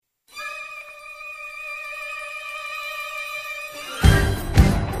Hello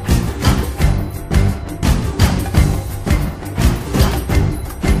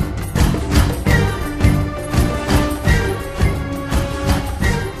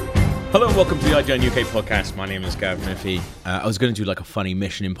and welcome to the IGN UK podcast. My name is Gav Murphy. I was going to do like a funny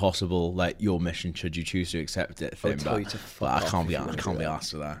Mission Impossible, like your mission should you choose to accept it thing, but I can't be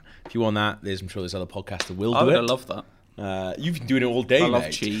asked for that. If you want that, I'm sure there's other podcasts that will do it. I love that. You've been doing it all day, I love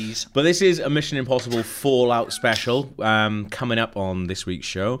mate. cheese. But this is a Mission Impossible Fallout special. Coming up on this week's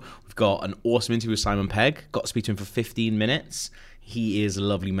show, we've got an awesome interview with Simon Pegg. Got to speak to him for 15 minutes. He is a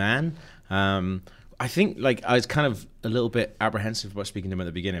lovely man. I think I was kind of a little bit apprehensive about speaking to him at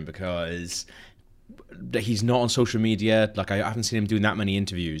the beginning because he's not on social media. I haven't seen him doing that many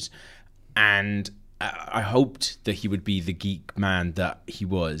interviews. And I hoped that he would be the geek man that he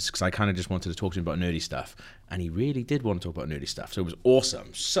was, because I kind of just wanted to talk to him about nerdy stuff. And he really did want to talk about nerdy stuff. So it was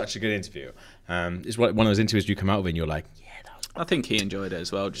awesome. Such a good interview. It's one of those interviews you come out of and you're like, yeah, that was I think he enjoyed it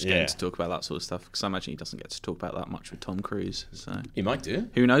as well, just getting to talk about that sort of stuff, because I imagine he doesn't get to talk about that much with Tom Cruise. So he might do.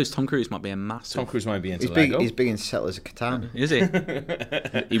 Who knows? Tom Cruise might be a massive... Tom Cruise might be into Lego. He's big into Settlers of Catan. Is he?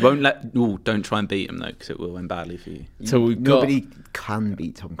 He won't let... Oh, don't try and beat him, though, because it will end badly for you. So Nobody can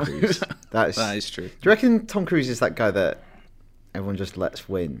beat Tom Cruise. That is true. Do you reckon Tom Cruise is that guy that everyone just lets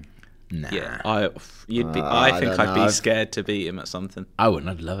win? Nah. Yeah, I think I'd be scared to beat him at something. I wouldn't.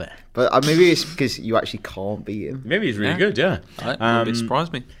 I'd love it. But maybe it's because you actually can't beat him. Maybe he's really good, yeah. It would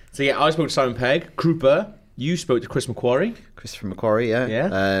surprise me. So yeah, I spoke to Simon Pegg. Krupa, you spoke to Chris McQuarrie. Christopher McQuarrie,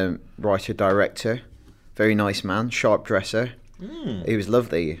 yeah. Writer, director. Very nice man. Sharp dresser. He was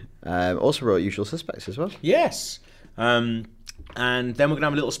lovely. Also wrote Usual Suspects as well. Yes. And then we're going to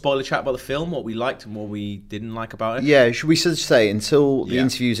have a little spoiler chat about the film, what we liked and what we didn't like about it. Yeah, should we just say, until the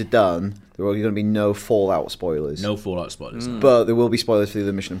interviews are done, there are going to be no Fallout spoilers. No Fallout spoilers. But there will be spoilers for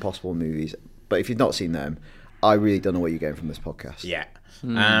the Mission Impossible movies. But if you've not seen them, I really don't know what you're getting from this podcast. Yeah.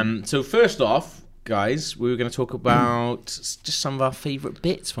 So first off, guys, we were going to talk about just some of our favourite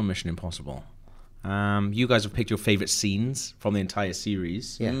bits from Mission Impossible. You guys have picked your favourite scenes from the entire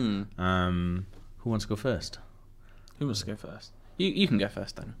series. Yeah. Who wants to go first? Who wants to go first? You can go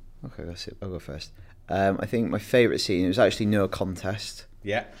first, then. Okay, that's it. I'll go first. I think my favourite scene, it was actually no contest.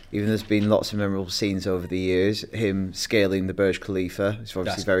 Yeah. Even though there's been lots of memorable scenes over the years. Him scaling the Burj Khalifa is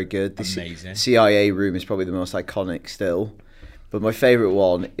obviously very good. The amazing. CIA room is probably the most iconic still. But my favourite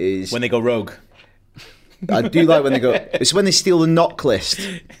one is... when they go rogue. I do like when they go... It's when they steal the knock list.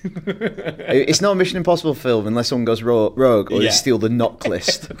 It's not a Mission Impossible film unless someone goes rogue or they steal the knock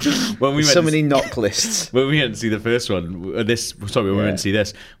list. When we so many knock lists. When we went to see the first one, we went to see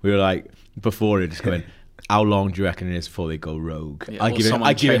this, we were like, before it, just going, how long do you reckon it is before they go rogue? Yeah, I give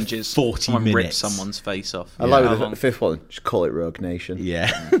it 40 minutes. Rip someone's face off. I like the fifth one. Just call it Rogue Nation.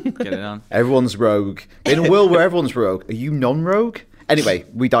 Yeah. Get it on. Everyone's rogue. In a world where everyone's rogue, are you non-rogue? Anyway,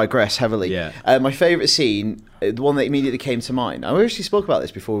 we digress heavily. Yeah. My favourite scene, the one that immediately came to mind, I actually spoke about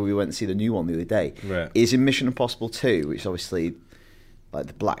this before we went to see the new one the other day, is in Mission Impossible 2, which is obviously like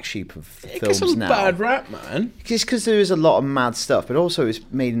the black sheep of films now. Bad rap, man. It's because there is a lot of mad stuff, but also it's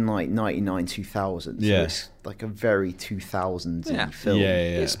made in like 99, 2000. So Yeah. it's like a very 2000s film.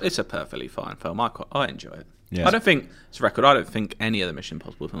 Yeah. It's a perfectly fine film. I enjoy it. Yeah. I don't think it's a record. I don't think any of the Mission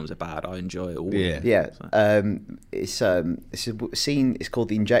Impossible films are bad. I enjoy it all. Yeah. Yeah, So. it's a scene. It's called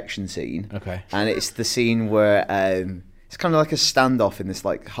the injection scene. Okay. And it's the scene where it's kind of like a standoff in this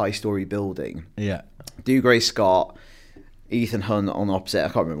like high-story building. Yeah. Dougray Scott, Ethan Hunt on opposite. I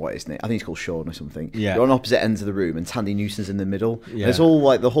can't remember what his name. I think it's called Sean or something. Yeah. They're on opposite ends of the room, and Tandy Newton's in the middle. Yeah. And it's all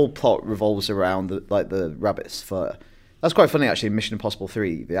like the whole plot revolves around the rabbit's foot. That's quite funny, actually. In Mission Impossible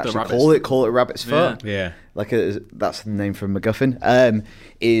 3, they actually call it rabbit's foot. Yeah. That's the name for MacGuffin.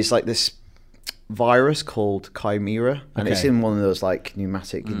 Is like this virus called Chimera, and it's in one of those like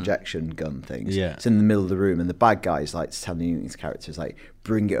pneumatic injection gun things. Yeah. It's in the middle of the room, and the bad guy's like telling Newton's characters like,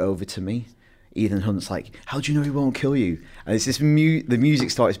 "Bring it over to me." Ethan Hunt's like, "How do you know he won't kill you?" And it's this the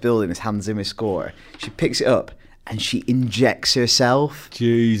music starts building, this Hans Zimmer score. She picks it up and she injects herself.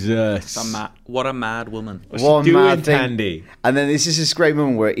 Jesus. What a mad woman. What's she doing, Tandy? And then this is this great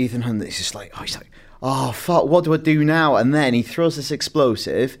moment where Ethan Hunt is just like, oh fuck, what do I do now? And then he throws this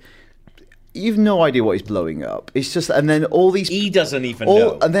explosive. You've no idea what he's blowing up. It's just, and then all these... He doesn't even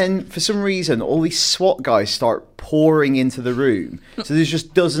know. And then, for some reason, all these SWAT guys start pouring into the room. So there's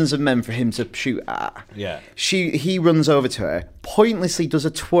just dozens of men for him to shoot at. Yeah. He runs over to her, pointlessly does a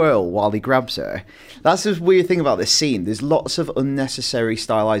twirl while he grabs her. That's the weird thing about this scene. There's lots of unnecessary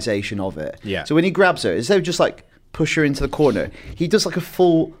stylization of it. Yeah. So when he grabs her, instead of just, like, push her into the corner, he does, like, a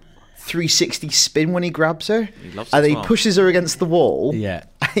full 360 spin when he grabs her. He loves and it then he pushes her against the wall. Yeah.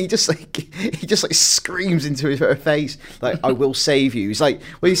 he just like screams into her face like, "I will save you." He's like,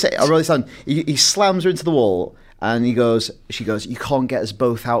 "What do you say?" I wrote this down. He slams her into the wall, and she goes, "You can't get us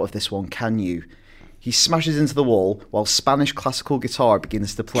both out of this one, can you?" He smashes into the wall while Spanish classical guitar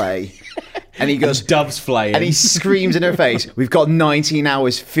begins to play, and he goes, doves flying, and he screams in her face, "We've got 19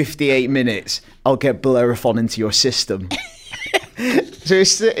 hours 58 minutes. I'll get Bellerophon into your system." So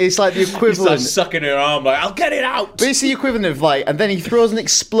it's like the He equivalent. starts sucking her arm like, "I'll get it out." But it's the equivalent of like, and then he throws an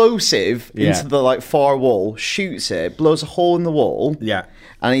explosive into the like far wall, shoots it, blows a hole in the wall. Yeah.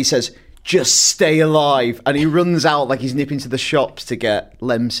 And he says, "Just stay alive." And he runs out like he's nipping to the shops to get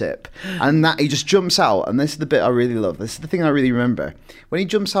Lemsip. And that he just jumps out. And this is the bit I really love. This is the thing I really remember. When he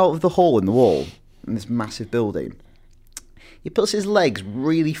jumps out of the hole in the wall in this massive building, he puts his legs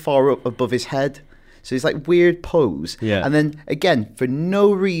really far up above his head. So he's like weird pose. Yeah. And then again, for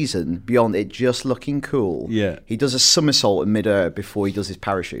no reason beyond it just looking cool, he does a somersault in midair before he does his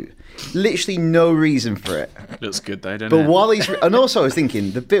parachute. Literally no reason for it. Looks good though, doesn't But it? while he's... And also I was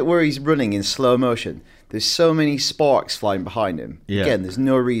thinking, the bit where he's running in slow motion, there's so many sparks flying behind him. Yeah. Again, there's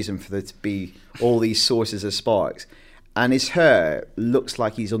no reason for there to be all these sources of sparks. And his hair looks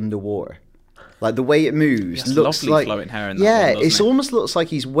like he's underwater. Like the way it moves He has looks lovely like... flowing hair in that one, doesn't it it? almost looks like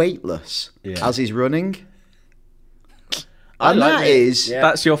he's weightless as he's running. I And like that it. is...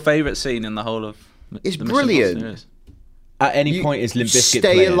 That's your favourite scene in the whole of It's the Mission brilliant. Impossible series. At any You point, is Limp Bizkit stay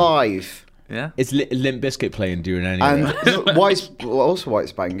playing? alive. Yeah. It's Limp Bizkit playing during any. And also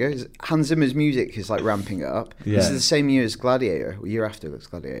White's banger is Hans Zimmer's music is like ramping it up. Yeah. This is the same year as Gladiator, or year after it's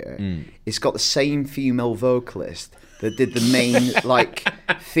Gladiator. It's got the same female vocalist that did the main like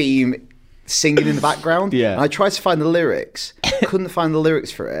theme singing in the background. Yeah. And I tried to find the lyrics, couldn't find the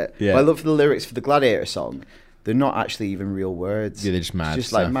lyrics for it. Yeah. But I looked for the lyrics for the Gladiator song. They're not actually even real words. Yeah, they're just mad It's just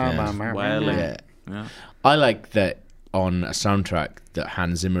stuff, like yeah. meow, meow, meow, Wailing. meow. Yeah. I like that on a soundtrack that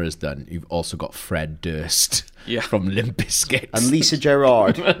Hans Zimmer has done. You've also got Fred Durst from Limp Bizkit And Lisa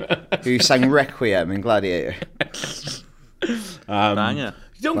Gerrard, who sang Requiem in Gladiator. Banger.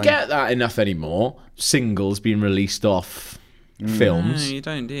 You don't get that enough anymore. Singles being released off films. No, you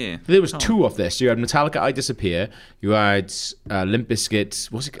don't, do you? There was two of this. You had Metallica, I Disappear. You had Limp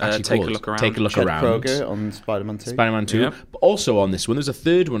Bizkit. What's it actually Take a called? Look Around. Take a Look Chet Around. Kroger on Spider-Man 2. Spider-Man 2. Yep. But also on this one, there was a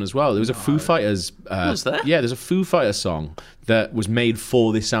third one as well. There was a Foo Fighters. Was there? Yeah, there's a Foo Fighters song that was made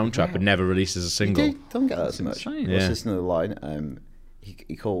for this soundtrack but never released as a single. Don't get that as much. insane. What's Yeah. this another line?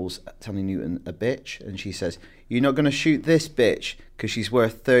 He calls Tony Newton a bitch, and she says, "You're not going to shoot this bitch because she's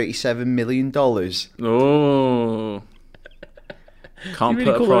worth $37 million." Oh. Can't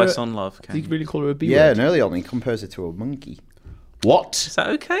really put a call price her- on love, Did can you you? really call her a B Yeah, word? and early on he compares her to a monkey. What? Is that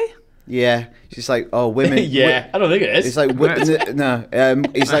okay? Yeah, she's like, "Oh, women." I don't think it is. It's like no.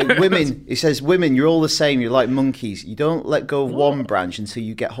 It's like women. He says, "Women, you're all the same. You're like monkeys. You don't let go of one branch until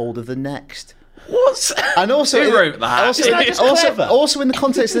you get hold of the next." What? And also, Who wrote that? Also, Isn't that just also, clever? also in the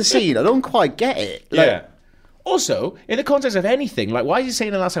context of the scene, I don't quite get it. Like, Yeah. Also, in the context of anything, like, why is he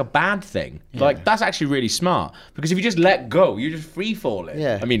saying that that's a bad thing? Like, that's actually really smart. Because if you just let go, you're just free falling.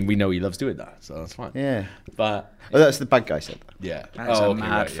 Yeah. I mean, we know he loves doing that, so that's fine. Yeah. But, Oh, that's the bad guy said that. yeah. That's a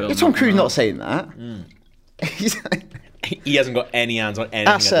mad film. Yeah, Tom Cruise not saying that. He's He hasn't got any hands on anything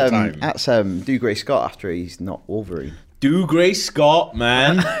That's at the time. that's Dougray Scott after he's not Wolverine. Do Gray Scott,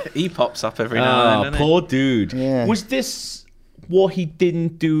 man. He pops up every now and then, doesn't Poor dude. Yeah. Was this what he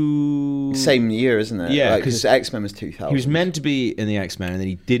didn't do? Same year, isn't it? Yeah, because 'cause X-Men was 2000. He was meant to be in the X-Men, and then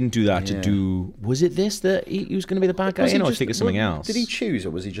he didn't do that to Yeah. do... Was it this that he was going to be the bad guy Was he in, or I just- think it's something else? Did he choose, or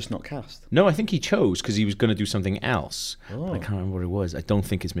was he just not cast? No, I think he chose because he was going to do something else. Oh. But I can't remember what it was. I don't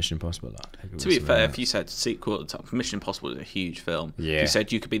think it's Mission Impossible. To be fair, if you said sequel at the top, Mission Impossible is a huge film. Yeah. If you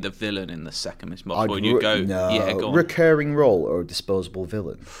said you could be the villain in the second Mission I'd Impossible, you'd go, no. yeah, go on. Recurring role or disposable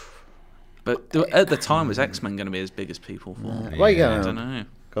villain? But at the time, was X-Men going to be as big as people thought? Why you I going? don't know.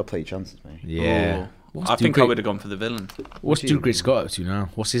 Gotta play your chances, mate. Yeah. Oh. I think I would have gone for the villain. What's Duke Great Scott up to now?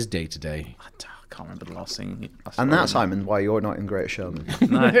 What's his day to day? I can't remember the last thing. I saw And him. that's, Simon, why you're not in Great Showman.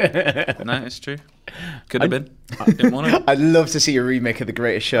 No, it's true. Could have been. Didn't want it. I'd love to see a remake of The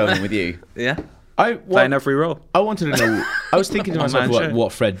Greatest Showman with you. Yeah. Playing Playing every role. I wanted to know. I was thinking to One myself man show.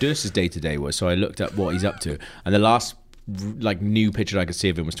 what Fred Durst's day to day was, so I looked at what he's up to, and the last new picture I could see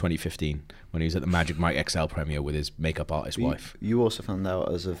of him was 2015 when he was at the Magic Mike XL premiere with his makeup artist wife. You also found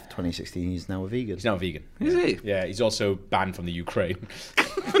out as of 2016 he's now a vegan. He's now a vegan. Is he? Yeah, he's also banned from the Ukraine.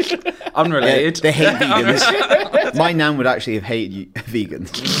 Unrelated. They hate vegans. My nan would actually have hated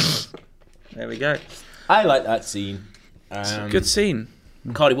vegans. There we go. I like that scene. Good scene.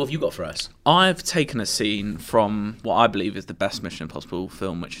 Cardi, what have you got for us? I've taken a scene from what I believe is the best Mission Impossible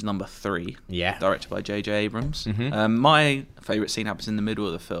film, which is number 3. Yeah. Directed by J.J. Abrams. My favourite scene happens in the middle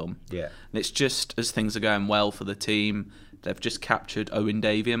of the film. Yeah. And it's just as things are going well for the team, they've just captured Owen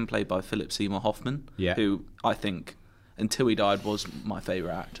Davian, played by Philip Seymour Hoffman, who I think, until he died, was my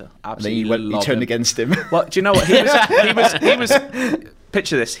favourite actor. Absolutely. And then you turned against him. Well, do you know what? He was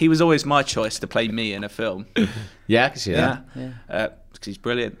picture this. He was always my choice to play me in a film. Yeah, I can see that. Because he's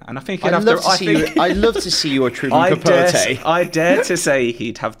brilliant, and I think he'd I'd love to see your Truman Capote. I dare to say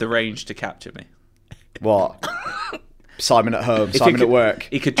he'd have the range to capture me. What? Simon at home, Simon at work.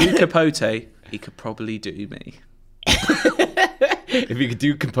 He could do Capote. He could probably do me. If you could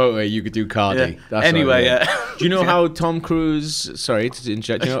do Capote, you could do Cardi. Yeah. That's Anyway, what I mean. Do you know how Tom Cruise? Sorry to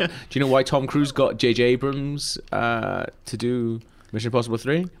interject. Do you know why Tom Cruise got J.J. Abrams to do Mission Impossible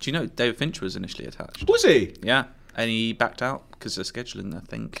 3? Do you know David Fincher was initially attached? Was he? Yeah, and he backed out because of scheduling, I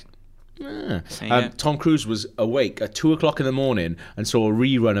think. Yeah. Tom Cruise was awake at 2:00 in the morning and saw a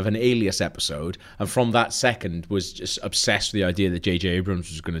rerun of an Alias episode, and from that second was just obsessed with the idea that J.J. Abrams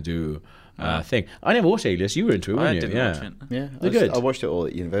was going to do a thing. I never watched Alias. You were into it, weren't you? Didn't watch it. Yeah, They're good. I watched it all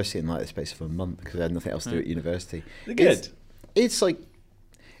at university in like the space of a month because I had nothing else to do at university. They're good. It's like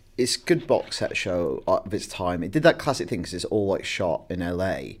it's a good box set show of its time. It did that classic thing because it's all like shot in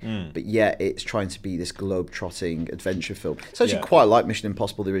LA, but yet it's trying to be this globe-trotting adventure film. It's actually quite like Mission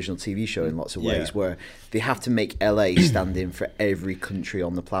Impossible, the original TV show, in lots of ways, where they have to make LA stand in for every country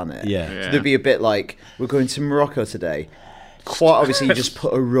on the planet. Yeah. So there'd be a bit like, we're going to Morocco today. Quite obviously, you just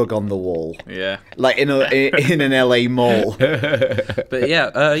put a rug on the wall. Yeah. Like in an LA mall. But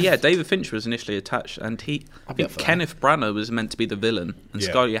yeah, David Fincher was initially attached, and I think Kenneth Branagh was meant to be the villain, and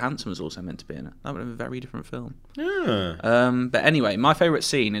Scarlett Johansson was also meant to be in it. That would have been a very different film. Yeah. But anyway, my favourite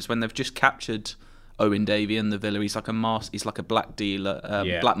scene is when they've just captured Owen Davian, the villain. He's like a black dealer,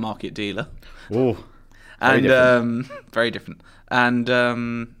 black market dealer. Oh, very different.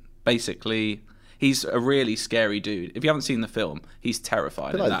 And basically, he's a really scary dude. If you haven't seen the film, he's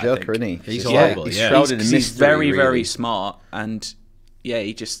terrifying. Like that, Joker, isn't he? He's horrible. He's yeah. shrouded in mystery. He's very, really. very smart, and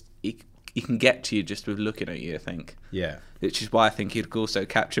he can get to you just with looking at you, I think. Yeah. Which is why I think he'd also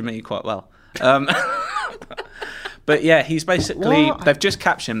capture me quite well. But yeah, he's basically they've just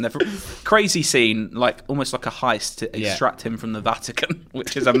captured him. They've crazy scene, like almost like a heist to extract him from the Vatican,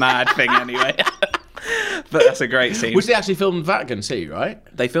 which is a mad thing anyway. But that's a great scene. Which they actually filmed in Vatican City, right?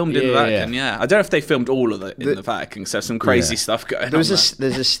 They filmed in the Vatican, yeah. I don't know if they filmed all of it in the Vatican, so there's some crazy stuff going on. There's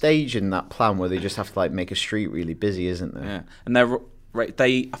a stage in that plan where they just have to like make a street really busy, isn't there? Yeah, and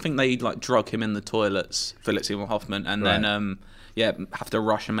I think they like drug him in the toilets, Philip Seymour Hoffman, and then have to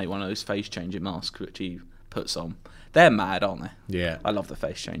rush and make one of those face changing masks which he puts on. They're mad, aren't they? Yeah. I love the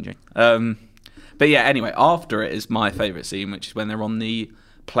face changing. But yeah, anyway, after it is my favourite scene, which is when they're on the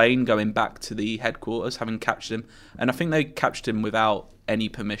plane going back to the headquarters, having captured him, and I think they captured him without any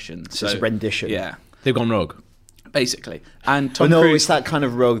permission. So it's a rendition. Yeah, They've gone rogue. basically. And Tom Cruise, it's that kind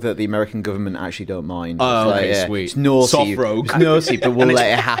of rogue that the American government actually don't mind. Oh, It's okay, like, sweet. It's naughty. Soft rogue. It's naughty, but we'll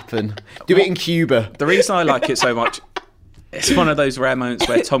let it happen. Do it in Cuba. the reason I like it so much, it's one of those rare moments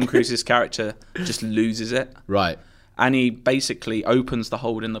where Tom Cruise's character just loses it, Right. and he basically opens the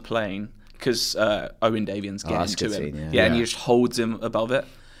hold in the plane because Owen Davian's getting that's a to good him. scene, Yeah, and he just holds him above it.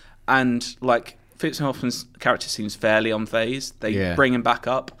 And like Philip Seymour Hoffman's character seems fairly unfazed. They bring him back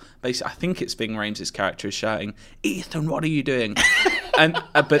up. Basically, I think it's Ving Rhames' character is shouting, "Ethan, what are you doing?" And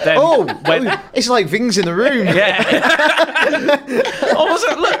but then it's like Ving's in the room. yeah, I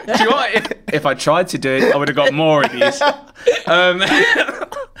wasn't. Look, do you know what? If I tried to do it, I would have got more of these.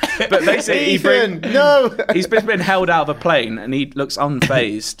 But basically, no. he's been held out of a plane and he looks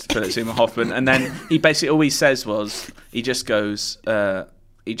unfazed, Philip Seymour Hoffman. And then he basically all he says was, he just goes,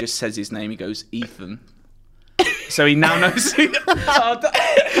 he just says his name. He goes, Ethan. So he now knows.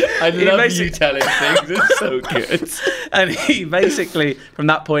 I love you telling things. It's so good. And he basically, from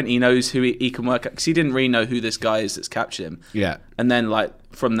that point, he knows who he can work at, because he didn't really know who this guy is that's captured him. Yeah. And then, like,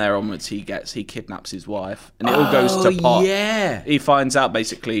 from there onwards, he kidnaps his wife, and it all goes to pot. Yeah. He finds out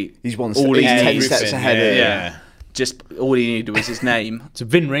basically He's 10 everything, steps ahead of yeah. Just all he needed was his name. So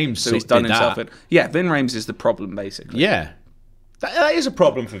Vin Rhames So he's done did himself that. in. Yeah, Vin Rhames is the problem, basically. Yeah. That is a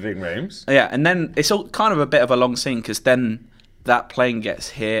problem for Vin Rhames. Yeah, and then it's all kind of a bit of a long scene, because then that plane gets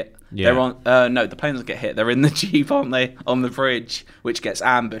hit. Yeah. They're on. No, the plane doesn't get hit. They're in the Jeep, aren't they, on the bridge, which gets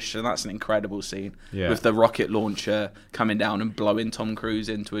ambushed, and that's an incredible scene. Yeah. With the rocket launcher coming down and blowing Tom Cruise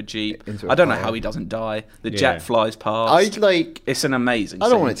into a Jeep. Into I don't know fire. how he doesn't die. The jet flies past. I'd like. It's an amazing I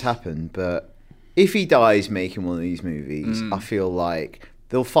scene. don't want it to happen, but if he dies making one of these movies, I feel like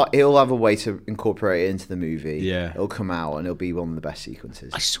He'll have a way to incorporate it into the movie. Yeah. It'll come out and it'll be one of the best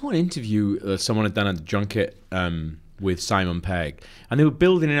sequences. I saw an interview that someone had done at the junket with Simon Pegg, and they were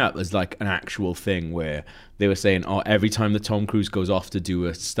building it up as like an actual thing where they were saying, "Oh, every time that Tom Cruise goes off to do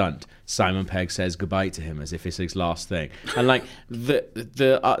a stunt, Simon Pegg says goodbye to him as if it's his last thing." And like the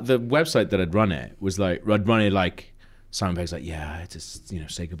website that had run it was like, I'd run it like. Simon Pegg's like, yeah, I had to,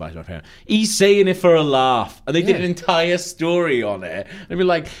 say goodbye to my parents. He's saying it for a laugh. And they did an entire story on it. I'd be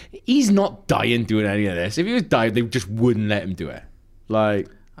like, he's not dying doing any of this. If he was dying, they just wouldn't let him do it. Like,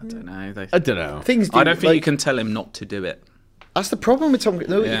 I don't know. I don't know. I don't think you can tell him not to do it. That's the problem with Tom.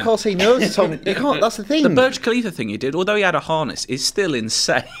 No, you can't say no to Tom. You can't. That's the thing. The Burj Khalifa thing he did, although he had a harness, is still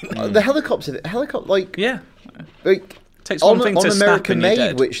insane. The helicopter, like Takes one on, thing on to snap American and you're Made,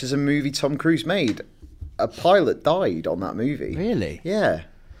 dead. which is a movie Tom Cruise made. A pilot died on that movie. Really? Yeah.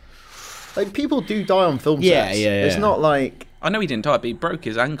 Like people do die on film Yeah, sets. yeah. It's not like I know he didn't die, but he broke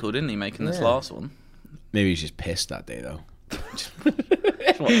his ankle, didn't he, making this last one? Maybe he's just pissed that day, though.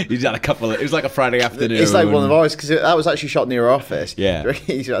 He's had a couple. It was like a Friday afternoon. it's like one of ours because that was actually shot near our office. Yeah.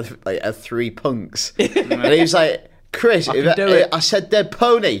 He's had 3 punks, and he was like, "Chris, can do it." I said dead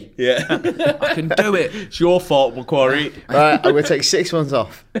pony. Yeah. I can do it. It's your fault, Macquarie. Right, I'm gonna take 6 months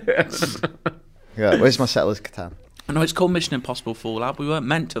off. Yeah, where's my Settlers Catan? I know it's called Mission Impossible Fallout. We weren't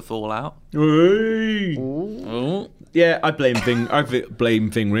meant to fall out. Oh. Yeah, I blame Ving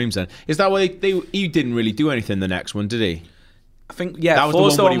Rhames then. Is that why he didn't really do anything the next one, did he? I think, That was the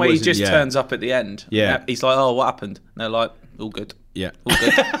Four's the one one where where he he just wasn't- turns up at the end. Yeah. He's like, oh, what happened? And they're like, all good. Yeah. All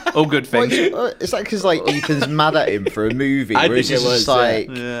good. All good things. It's like because Ethan's mad at him for a movie, I where it's think it just was, like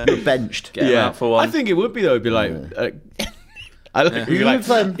yeah. you're benched. Get him out for one. I think it would be though. It'd be like, I don't think it'd be like,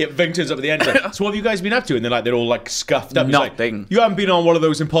 Ving turns up at the end. Like, so what have you guys been up to? And they're all like scuffed up. He's like, Nothing. you haven't been on one of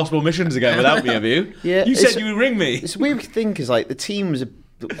those impossible missions again without me, have you? Yeah, You it's- said you would ring me. It's a weird thing because the team was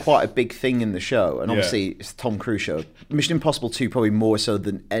quite a big thing in the show, and obviously it's the Tom Cruise show. Mission Impossible 2 probably more so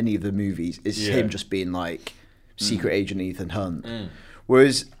than any of the movies is him just being like secret agent Ethan Hunt.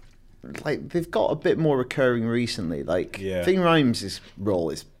 Whereas they've got a bit more recurring recently. Ving Rhames' role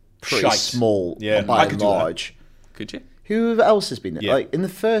is pretty Shite. small Yeah, by I could and do that. large. Could you? Who else has been there? Yeah. In the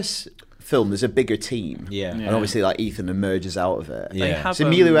first film, there's a bigger team. Yeah. And obviously Ethan emerges out of it. Yeah. They have, It's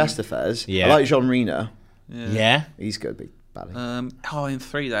Emilio Estevez. Yeah. I like Jean Reno. Yeah. He's good, big baddie. In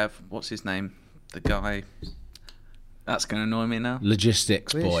 3 they have, what's his name? The guy. That's going to annoy me now.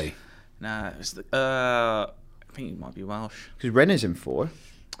 Logistics Which? boy. Nah, it was I think he might be Welsh. Because Renner's in 4.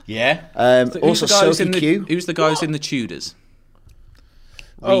 Yeah. Also, Sophie Q. Who's the guy who's in the Tudors?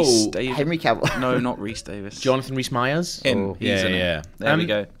 Oh, Rhys Davis. Henry Cavill. No, not Rhys Davis. Jonathan Rhys-Meyers. Him. Oh. He's Yeah, in it. yeah. There we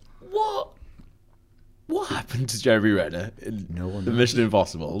go. What happened to Jeremy Renner in No one the knows. Mission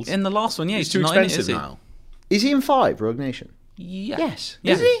Impossibles? In the last one, yeah, He's he's too not in it, expensive is he? now. Is he in 5, Rogue Nation? Yeah. Yes.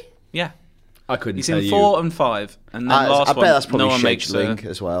 Yeah. Is he? Yeah. I couldn't He's tell in you. 4 and 5, and then I last bet one, that's probably no one Shakes makes Link a...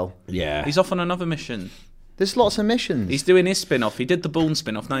 as well. Yeah. He's off on another mission. There's lots of missions. He's doing his spin-off. He did the Bourne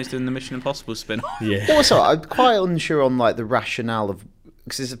spin-off. Now he's doing the Mission Impossible spin-off. Yeah. Also, I'm quite unsure on the rationale of,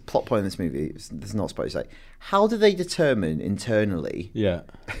 because there's a plot point in this movie. There's not supposed to how do they determine internally Yeah.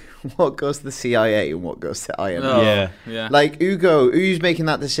 what goes to the CIA and what goes to IMF? Oh, Yeah. Yeah. Who's making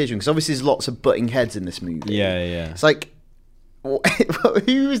that decision? Because obviously there's lots of butting heads in this movie. Yeah, yeah. It's like, who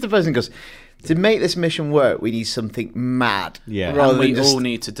is the person who goes, to make this mission work, we need something mad. Yeah. Rather and we than just, all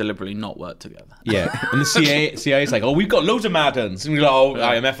need to deliberately not work together. Yeah. And the CIA is like, oh, we've got loads of Maddens. And we're like, oh,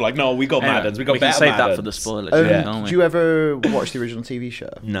 IMF like, no, we got Maddens. We got we can better save that Maddens. for the spoiler. Yeah. can't we? Do you ever watch the original TV show?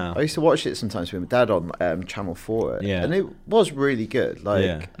 No. I used to watch it sometimes with my dad on Channel 4. Yeah. And it was really good.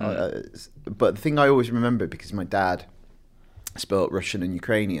 Yeah. But the thing I always remember, because my dad spoke Russian and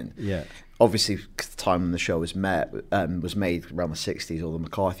Ukrainian. Yeah. Obviously, 'cause the time when the show was made around the 60s, all the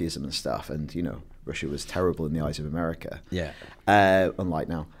McCarthyism and stuff. And, Russia was terrible in the eyes of America. Yeah. Unlike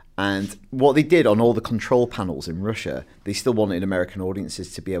now. And what they did on all the control panels in Russia, they still wanted American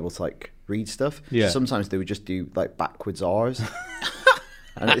audiences to be able to read stuff. Yeah. So sometimes they would just do backwards R's.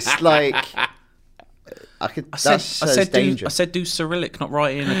 And it's like I said do Cyrillic, not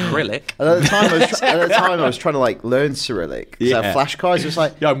write in acrylic. And at the time I was trying to learn Cyrillic. So I had flashcards. It was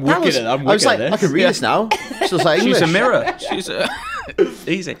like, Yeah, I'm wicked at- I'm I was wicked like, at I can read this. this now. So it's like She's a English. mirror. She's a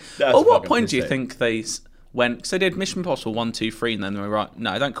easy. That's At what fucking point do you mistake. think they went? Because they did Mission Impossible 1, 2, 3, and then they were right.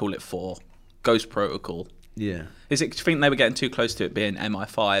 No, don't call it 4. Ghost Protocol. Yeah. Is it? Do you think they were getting too close to it being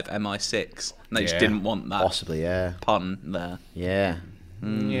MI5, MI6, and they just Yeah. didn't want that Possibly, yeah. pun there? Yeah.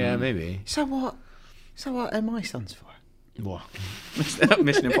 Yeah, maybe. Is that what MI stands for? What?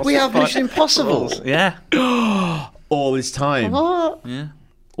 Mission Impossible. We have 5. Mission Impossible. Yeah, All this time. What? yeah.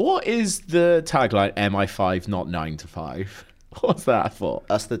 What is the tagline? MI5, not 9 to 5. What's that for?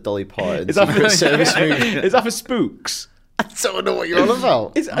 That's the Dolly Parton Is that Secret for, Service movie. Is that for Spooks? I don't know what you're on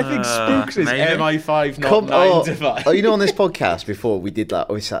about. I think Spooks is maybe. MI5, not 9 to 5. Oh, you know, on this podcast before we did that,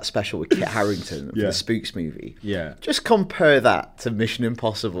 obviously that special with Kit Harington for Yeah. the Spooks movie. Yeah. Just compare that to Mission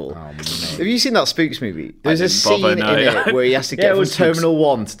Impossible. Oh, Have you seen that Spooks movie? There's a didn't bother, scene no. in it where he has to Yeah, get it from was Spooks. Terminal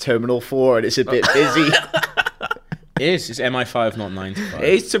 1 to Terminal 4 and it's a bit busy. It's MI5, not 9 to 5.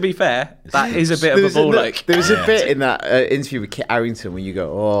 It is, to be fair, that is a bit of a ball like. There was a bit in that interview with Kit Harington where you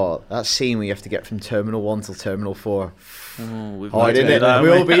go, oh, that scene where you have to get from Terminal 1 till Terminal 4. We've Oh, I been didn't through it? that,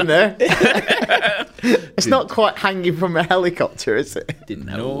 We've all haven't we? been there. It's not quite hanging from a helicopter, is it? Didn't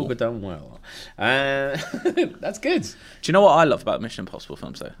know, but done well. That's good. Do you know what I love about Mission Impossible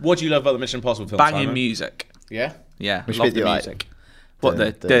films, though? What do you love about the Mission Impossible films? Banging Simon? music. Yeah? Yeah, Which love bit do the you like? music. What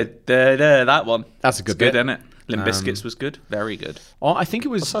Dun, that one? That's a good It's good, bit. isn't it? Limp Bizkit's was good, very good. Oh, I think it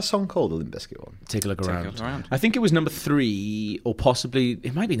was... What's that song called, the Limp Bizkit one? Take a look around. look around. I think it was number 3, or possibly...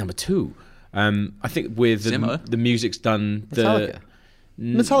 It might be number 2. I think with Zimmer? the music's done... Metallica.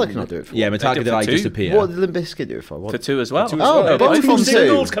 Metallica not do it for Yeah, one. Metallica did did for I two. Disappear. What did Limp Bizkit do it for? What? For 2 as well. Two as Oh, well. both Two from two.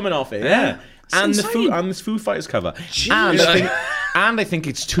 singles coming off it. Yeah. And the insane. Foo Fighters cover. And I think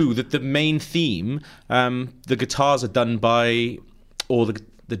it's 2 that the main theme, the guitars are done by, or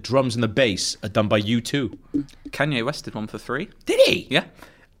the drums and the bass are done by U2. Kanye West did one for 3. Did he? Yeah.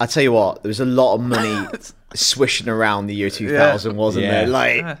 I tell you what, there was a lot of money swishing around the year 2000, wasn't Yeah. there?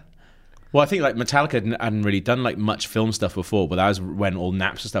 Like, Yeah. Well, I think like Metallica hadn't really done like much film stuff before, but that was when all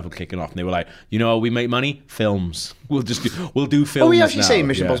Napster stuff was kicking off, and they were like, you know, we make money, films. We'll do films. are we actually now. saying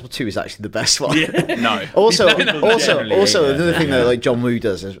Mission Yeah. Impossible 2 is actually the best one? No. Also, Generally, yeah. another thing that like John Woo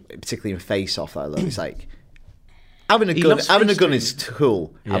does, particularly in Face Off, that I love, is like having a loves gun face is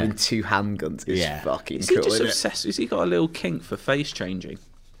cool. Yeah. Having 2 handguns is Yeah. fucking Is he cool. just Isn't it? obsessed? Has he got a little kink for face changing?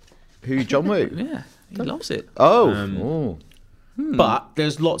 Who, John Woo? Yeah, he loves it. Oh, But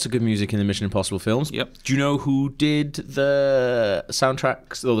there's lots of good music in the Mission Impossible films. Yep. Do you know who did the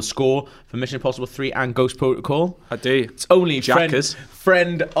soundtracks or the score for Mission Impossible 3 and Ghost Protocol? I do. It's only Jackers.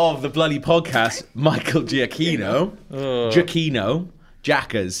 friend of the bloody podcast, Michael Giacchino.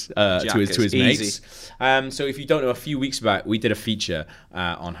 Jackers to his Easy. mates. So if you don't know, a few weeks back we did a feature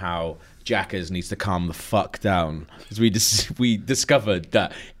on how Jackers needs to calm the fuck down, because we discovered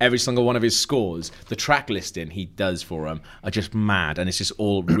that every single one of his scores, the track listing he does for them, are just mad, and it's just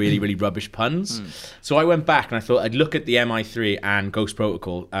all really really rubbish puns. So I went back and I thought I'd look at the MI3 and Ghost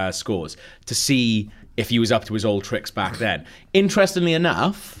Protocol scores to see if he was up to his old tricks back then. Interestingly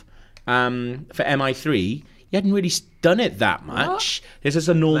enough, for MI3, he hadn't really done it that much. It's just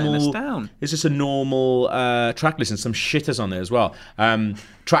a normal. Letting us down. It's just a normal track list, and some shitters on there as well.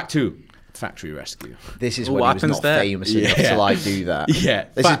 Track 2, Factory Rescue. this is What when he was happens not there? famous enough Yeah. to like do that. Yeah.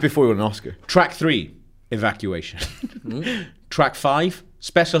 This is But- before he won an Oscar. Track 3, Evacuation. Track 5,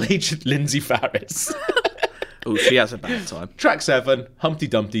 Special Agent Lindsay Farris. Oh, she has a bad time. Track 7, Humpty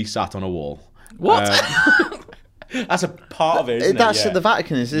Dumpty sat on a wall. What? That's a part of it, isn't That's it? at the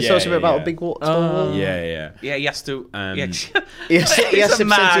Vatican. Is this Yeah, also about yeah. a big wall? Yeah. Yeah, he has to. Um, Yes, he has It's a to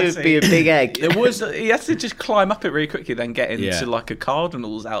mad pretend to be a scene. big egg. There was. He has to just climb up it really quickly, then get into Yeah. like a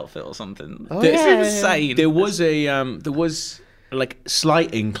cardinal's outfit or something. Oh, It's yeah. insane. There was like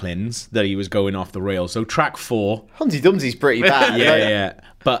slight inklings that he was going off the rails. So track 4, Humpty Dumpty's pretty bad. yeah.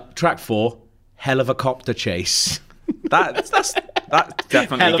 But track 4, helicopter chase. That's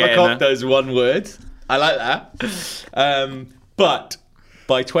definitely getting Helicopter there. is one word. I like that. But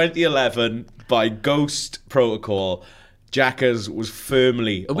by 2011, by Ghost Protocol, Jackers was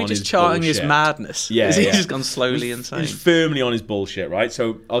firmly. Are we on just his charting his bullshit. madness? Yeah, Has he yeah. just gone slowly insane? He's firmly on his bullshit, right?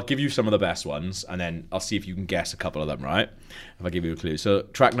 So I'll give you some of the best ones, and then I'll see if you can guess a couple of them, right? If I give you a clue. So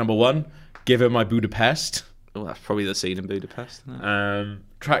track number 1, Give Her My Budapest. Oh, that's probably the scene in Budapest. Isn't it?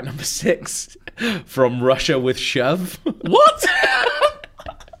 Track number 6, From Russia with Shove. What?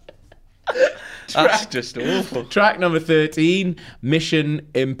 That's just awful. Track number 13, Mission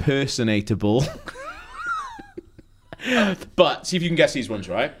Impersonatable. But see if you can guess these ones,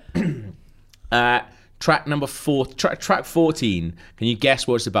 right? Track number 4, track 14. Can you guess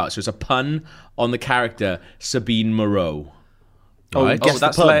what it's about? So it's a pun on the character Sabine Moreau. Right? guess the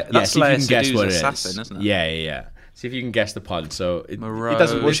that's pun. that's see if Leia you can guess Sedu's what it assassin, is. isn't it? Yeah. See if you can guess the pun. So it Moreau.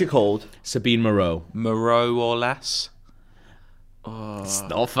 doesn't. What's she called? Sabine Moreau. Moreau or less. It's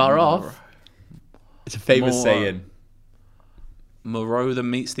not far off. It's a famous More- saying. Moreau that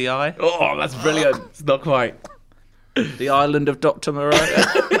meets the eye. Oh, that's brilliant. It's not quite. The island of Dr. Moreau.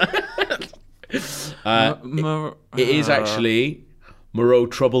 It is actually Moreau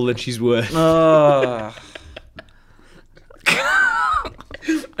trouble than she's worth. Ah.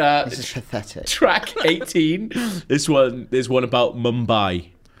 This is pathetic. Track 18. There's one about Mumbai.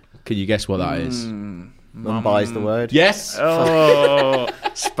 Can you guess what that is? Mumbai's the word. Yes. Oh,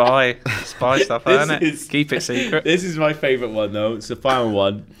 spy stuff, isn't it? Keep it secret. This is my favourite one, though. It's the final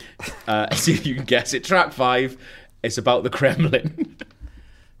one. See if you can guess it. Track 5. It's about the Kremlin.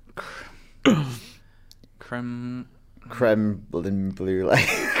 Kremlin Blue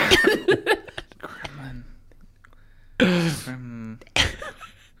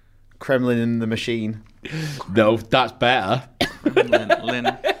Kremlin in the Machine. No, that's better.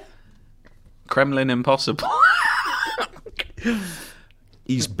 Kremlin Impossible.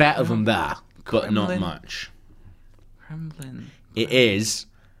 He's better than that, but not much. Kremlin. It is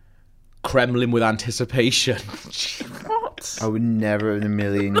Kremlin with Anticipation. What? I would never in a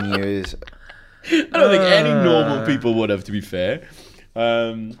million years. I don't think any normal people would have, to be fair.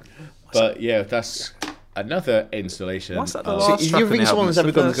 But yeah, that's another installation. What's that? So do you think someone's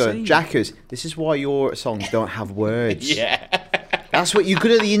ever gone to go, Jackers, this is why your songs don't have words? Yeah. That's what you're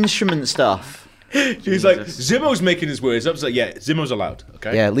good at the instrument stuff. She's like, Zimmo's making his words up. It's like, yeah, Zimmo's allowed.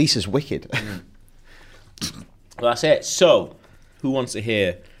 Okay. Yeah, Lisa's wicked. Well, that's it. So, who wants to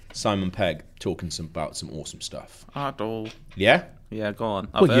hear Simon Pegg talking about some awesome stuff? Adol. Yeah? Yeah, go on.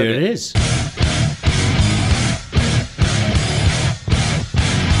 Well, here it is.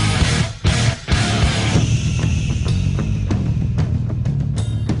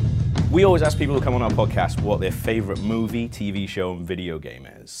 We always ask people who come on our podcast what their favourite movie, TV show, and video game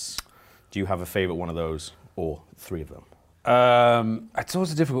is. Do you have a favourite one of those, or three of them? It's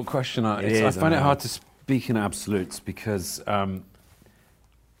always a difficult question. I find it hard to speak in absolutes because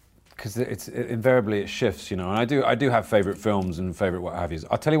invariably it shifts, you know. And I do have favourite films and favourite what have you.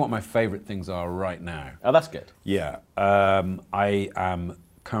 I'll tell you what my favourite things are right now. Oh, that's good. Yeah, I am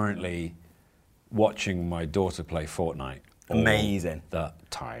currently watching my daughter play Fortnite. Amazing. The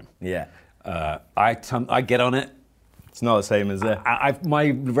time. Yeah. I get on it. It's not the same as it. My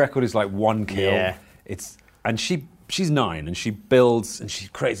record is like 1 kill. Yeah. She's 9 and she builds and she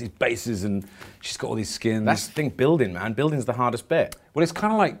creates these bases and she's got all these skins. That's the thing, building, man. Building's the hardest bit. Well, it's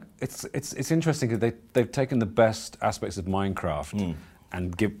kind of like it's interesting because they've taken the best aspects of Minecraft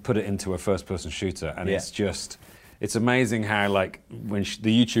and put it into a first-person shooter, and it's amazing how, like, when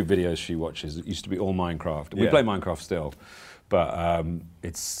the YouTube videos she watches, it used to be all Minecraft. We play Minecraft still, but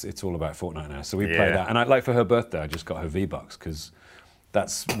it's all about Fortnite now. So we play that, and for her birthday, I just got her V-Bucks because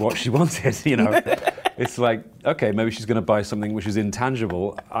that's what she wanted, you know. It's like, okay, maybe she's going to buy something which is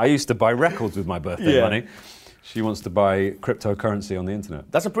intangible. I used to buy records with my birthday money. She wants to buy cryptocurrency on the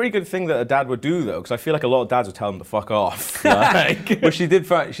internet. That's a pretty good thing that a dad would do, though, because I feel like a lot of dads would tell them to fuck off. Well, she did.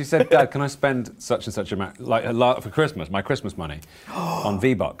 She said, "Dad, can I spend such and such amount, like a lot for Christmas, my Christmas money, on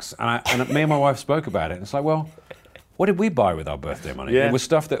V-Bucks?" And me and my wife spoke about it. And it's like, well, what did we buy with our birthday money? Yeah. It was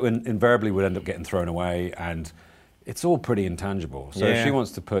stuff that invariably would end up getting thrown away, and it's all pretty intangible. So if she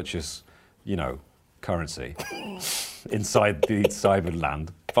wants to purchase, you know, currency inside the cyberland,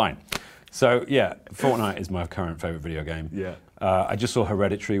 fine. So yeah, Fortnite is my current favourite video game. Yeah. I just saw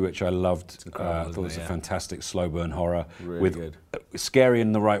Hereditary, which I loved. I thought it was a fantastic slow burn horror, Really good. Scary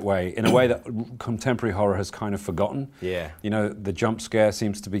in the right way, in a way that contemporary horror has kind of forgotten. Yeah. You know, the jump scare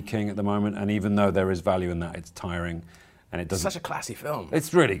seems to be king at the moment, and even though there is value in that, it's tiring, and it doesn't. It's such a classy film.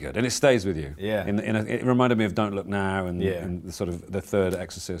 It's really good, and it stays with you. Yeah. It reminded me of Don't Look Now, and the sort of the third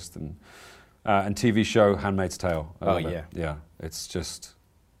Exorcist, and TV show Handmaid's Tale. I love it. Yeah. It's just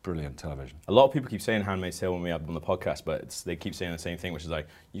brilliant television. A lot of people keep saying Handmaid's Tale when we have them on the podcast, but they keep saying the same thing, which is like,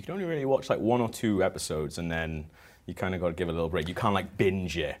 you can only really watch like 1 or 2 episodes, and then you kind of got to give it a little break. You can't like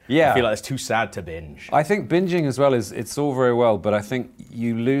binge it. Yeah. I feel like it's too sad to binge. I think binging as well it's all very well, but I think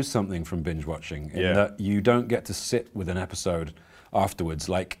you lose something from binge watching in that you don't get to sit with an episode afterwards,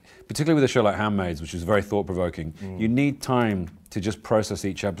 like particularly with a show like Handmaid's, which is very thought-provoking. You need time to just process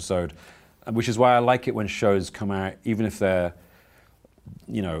each episode, which is why I like it when shows come out, even if they're,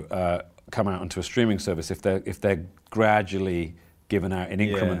 you know, come out onto a streaming service, if they're gradually given out in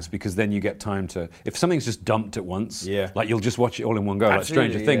increments, because then you get time to, if something's just dumped at once, like you'll just watch it all in one go, like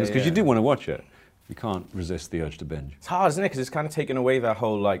Stranger Things, because you do want to watch it. You can't resist the urge to binge. It's hard, isn't it? Because it's kind of taken away that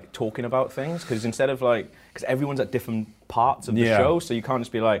whole like talking about things. Because instead of like, because everyone's at different parts of the show, so you can't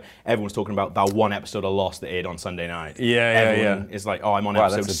just be like, everyone's talking about that one episode of Lost that aired on Sunday night. Everyone is like, oh, I'm on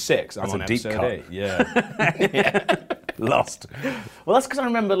episode 6. I'm on episode 8. Yeah. Lost. Well, that's because I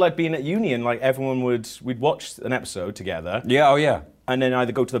remember like being at uni and like we'd watch an episode together. Yeah. Oh yeah. And then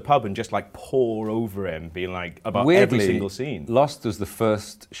either go to the pub and just like pour over him, being like about every single scene. Lost was the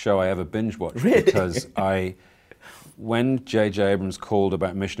first show I ever binge watched because when J.J. Abrams called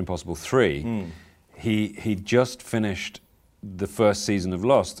about Mission Impossible 3, he just finished the first season of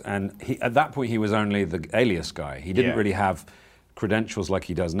Lost, and at that point he was only the Alias guy. He didn't really have credentials like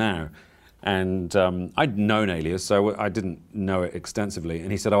he does now. And I'd known Alias, so I didn't know it extensively.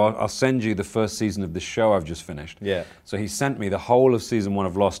 And he said, I'll send you the first season of the show I've just finished. Yeah. So he sent me the whole of season 1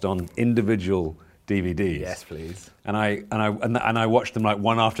 of Lost on individual DVDs. Yes, please. And I watched them like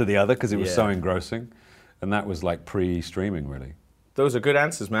one after the other because it was so engrossing. And that was like pre-streaming, really. Those are good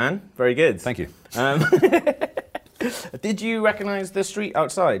answers, man. Very good. Thank you. Did you recognise the street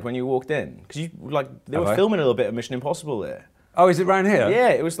outside when you walked in? Because they were filming a little bit of Mission Impossible there. Oh, is it round here?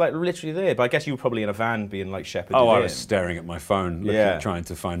 Yeah, it was like literally there. But I guess you were probably in a van being like shepherded I in. was staring at my phone, trying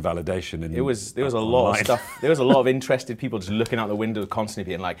to find validation. There was a lot of stuff. There was a lot of interested people just looking out the window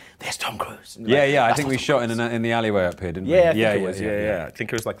constantly being like, "There's Tom Cruise." And I think we shot in the alleyway up here, didn't we? I think it was. I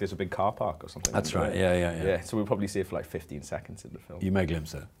think it was like there's a big car park or something. That's right. Yeah. So we'll probably see it for like 15 seconds in the film. You may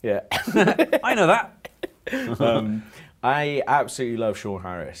glimpse it. Yeah. I know that. I absolutely love Sean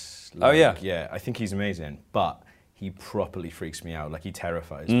Harris. Yeah, I think he's amazing, but he properly freaks me out. Like, he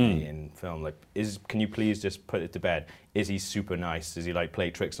terrifies me in film. Like, can you please just put it to bed? Is he super nice? Does he like play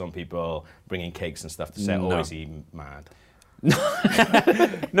tricks on people, bringing cakes and stuff to set, or is he mad?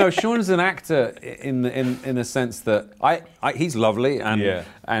 No, Sean's an actor in the sense that he's lovely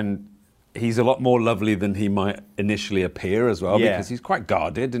and he's a lot more lovely than he might initially appear as well, because he's quite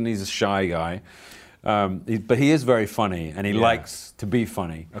guarded and he's a shy guy. But he is very funny, and he likes to be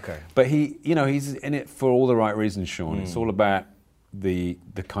funny. Okay. But he's in it for all the right reasons, Sean. It's all about the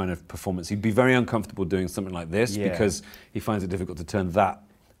kind of performance. He'd be very uncomfortable doing something like this because he finds it difficult to turn that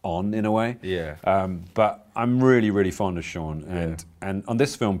on in a way. Yeah. But I'm really, really fond of Sean, and on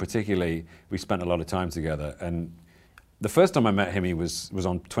this film particularly, we spent a lot of time together. And the first time I met him, he was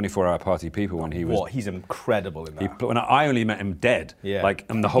on 24-Hour Party People when he was... What? He's incredible in that. When I only met him dead. Yeah.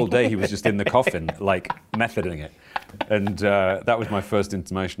 And the whole day he was just in the coffin, like, methoding it. And that was my first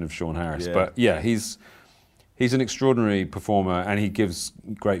intimation of Sean Harris. Yeah. But yeah, he's an extraordinary performer, and he gives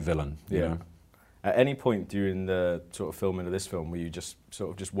great villain, you know. At any point during the sort of filming of this film, were you just sort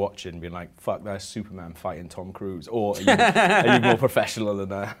of just watching, being like, "Fuck, there's Superman fighting Tom Cruise," or are you more professional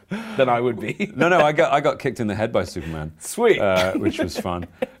than I would be? No, I got kicked in the head by Superman. Sweet, which was fun.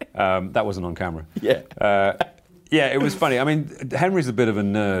 That wasn't on camera. Yeah. Yeah, it was funny. I mean, Henry's a bit of a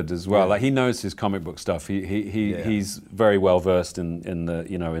nerd as well. Like, he knows his comic book stuff. He's very well versed in the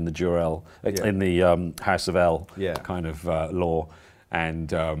in the Jor-El, in the House of El kind of lore,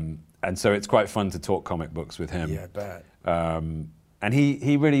 and so it's quite fun to talk comic books with him. Yeah, I bet. And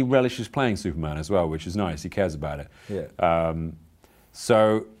he really relishes playing Superman as well, which is nice. He cares about it. Yeah.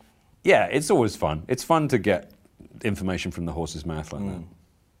 So, yeah, it's always fun. It's fun to get information from the horse's mouth like that.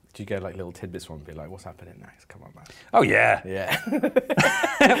 Do you get like little tidbits from him, be like, "What's happening next? Come on, man." Oh, yeah. Yeah.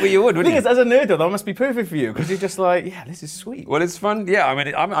 Well, you would, wouldn't you? As a nerd, though, that must be perfect for you, because you're just like, yeah, this is sweet. Well, it's fun. Yeah, I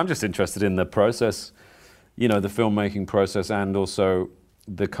mean, I'm just interested in the process, the filmmaking process, and also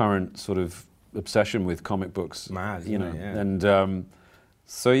the current sort of obsession with comic books. Mad, you know. yeah. And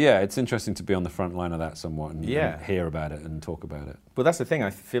so, yeah, it's interesting to be on the front line of that somewhat and hear about it and talk about it. But that's the thing.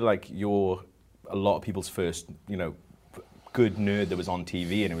 I feel like you're a lot of people's first, good nerd that was on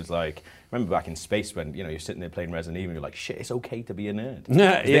TV, and it was like, remember back in space when you're sitting there playing Resident Evil, and you're like, shit, it's okay to be a nerd.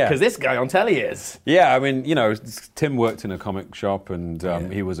 Yeah, because this guy on telly is. Yeah, I mean, Tim worked in a comic shop,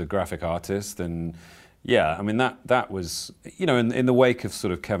 and he was a graphic artist, and yeah, I mean that was in the wake of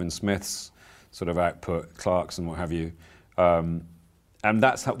sort of Kevin Smith's sort of output, Clark's and what have you. And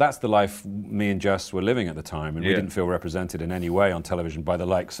that's the life me and Jess were living at the time, and we didn't feel represented in any way on television by the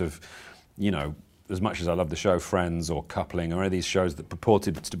likes of, as much as I love the show Friends or Coupling or any of these shows that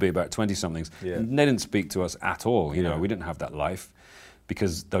purported to be about 20-somethings, they didn't speak to us at all. We didn't have that life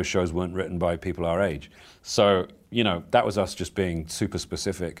because those shows weren't written by people our age. So, that was us just being super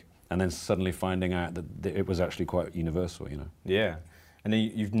specific and then suddenly finding out that it was actually quite universal, Yeah. And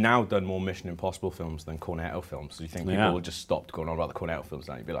then you've now done more Mission Impossible films than Cornetto films. So you think people just stopped going on about the Cornetto films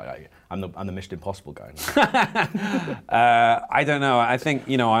now? You'd be like, I'm the Mission Impossible guy now. I don't know. I think,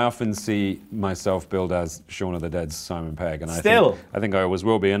 I often see myself billed as Shaun of the Dead's Simon Pegg. And I think I always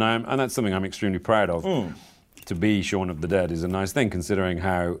will be. And that's something I'm extremely proud of. To be Shaun of the Dead is a nice thing, considering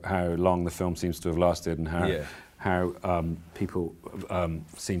how long the film seems to have lasted and how people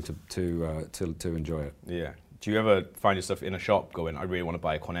seem to enjoy it. Yeah. Do you ever find yourself in a shop going, I really want to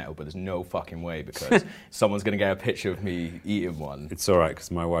buy a Cornetto, but there's no fucking way because someone's going to get a picture of me eating one? It's all right, because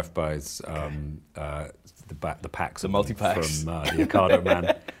my wife buys the packs. The multi-packs. From the Ocado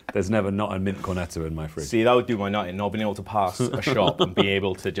Man. There's never not a mint cornetto in my fridge. See, that would do my nutting, not being able to pass a shop and be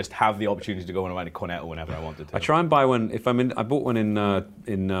able to just have the opportunity to go and buy a cornetto whenever I wanted to. I try and buy one if I'm in. I bought one in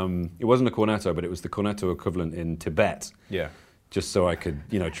it wasn't a cornetto, but it was the cornetto equivalent in Tibet. Yeah. Just so I could,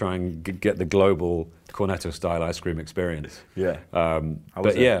 try and get the global cornetto style ice cream experience. Yeah.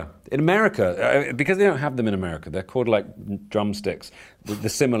 But yeah, in America, because they don't have them in America, they're called like drumsticks, the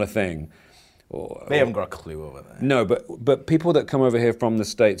similar thing. They haven't got a clue over there. No, but people that come over here from the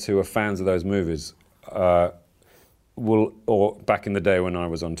States who are fans of those movies will, or back in the day when I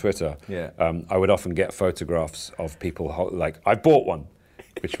was on Twitter, I would often get photographs of people like, I bought one,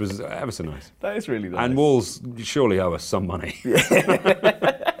 which was ever so nice. That is really nice. And Walls surely owe us some money.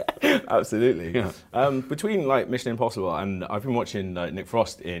 Absolutely. Yeah. Between like Mission Impossible and I've been watching Nick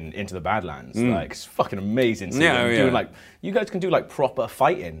Frost in Into the Badlands. Like it's fucking amazing. Doing, like, you guys can do like proper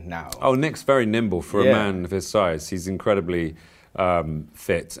fighting now. Oh, Nick's very nimble for a man of his size. He's incredibly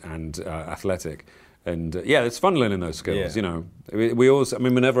fit and athletic. And it's fun learning those skills. We always. I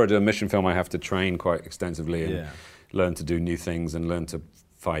mean, whenever I do a mission film, I have to train quite extensively and learn to do new things and learn to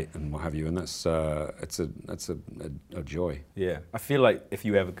fight and what have you, and that's a joy. Yeah, I feel like if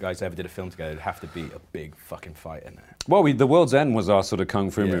you guys ever did a film together, it'd have to be a big fucking fight in there. Well, The World's End was our sort of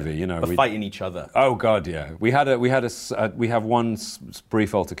kung fu movie, But fighting each other. Oh God, yeah. We have one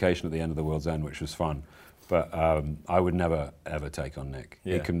brief altercation at the end of The World's End, which was fun, but I would never ever take on Nick.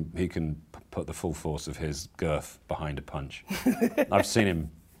 Yeah. He can put the full force of his girth behind a punch. I've seen him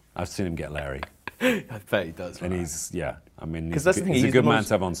get Larry. I bet he does. And he's that's the thing, he's a good man to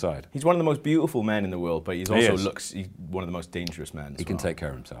have on side. He's one of the most beautiful men in the world, but he's one of the most dangerous men. He can take care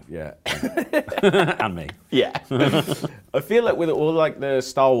of himself. Yeah. And me. Yeah. I feel like with all like the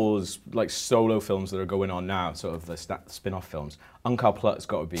Star Wars like solo films that are going on now, sort of the spin-off films, Unkar Plutt's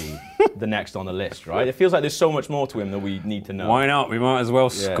got to be the next on the list, right? It feels like there's so much more to him that we need to know. Why not? We might as well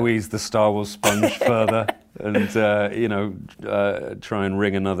squeeze the Star Wars sponge further and try and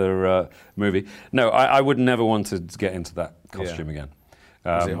ring another movie. No, I would never want to get into that costume again.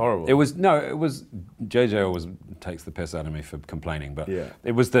 Was it horrible? It was JJ always takes the piss out of me for complaining, but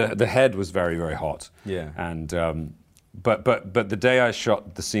it was the head was very, very hot. Yeah. And but the day I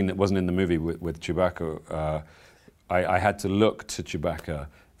shot the scene that wasn't in the movie with Chewbacca, I had to look to Chewbacca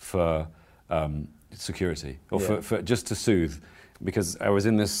for security or for just to soothe, because I was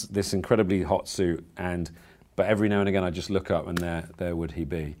in this incredibly hot suit, but every now and again I just look up and there would he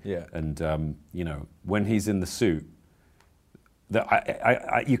be. Yeah. And when he's in the suit,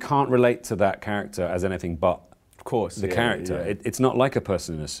 you can't relate to that character as anything but, of course, the character. Yeah. It's not like a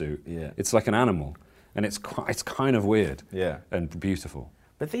person in a suit. Yeah. It's like an animal, and it's kind of weird. Yeah. And beautiful.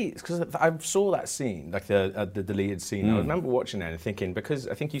 But because I saw that scene, like the deleted scene, I remember watching it and thinking, because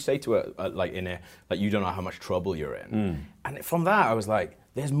I think you say to her, like you don't know how much trouble you're in. And from that, I was like,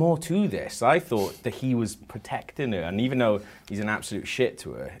 there's more to this. I thought that he was protecting her, and even though he's an absolute shit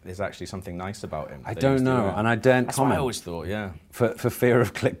to her, there's actually something nice about him. I don't know, and I daren't That's comment. what I always thought, yeah. For fear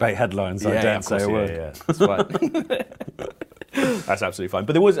of clickbait headlines, I daren't say a word. Yeah. That's fine. That's absolutely fine.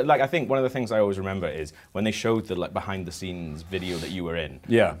 But there was, like, I think one of the things I always remember is when they showed the behind the scenes video that you were in.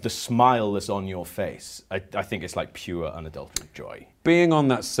 Yeah. The smile that's on your face, I think it's like pure unadulterated joy. Being on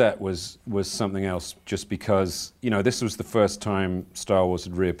that set was something else, just because this was the first time Star Wars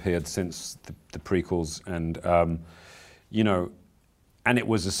had reappeared since the prequels, and and it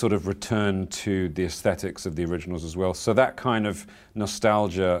was a sort of return to the aesthetics of the originals as well. So that kind of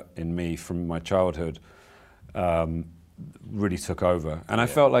nostalgia in me from my childhood really took over, and I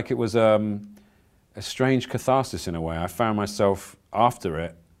felt like it was a strange catharsis in a way. I found myself after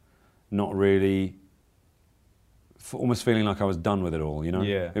it not really, almost feeling like I was done with it all.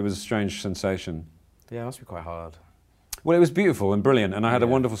 Yeah. It was a strange sensation. Yeah, it must be quite hard. Well, it was beautiful and brilliant, and I had a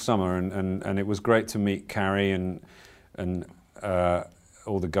wonderful summer, and it was great to meet Carrie and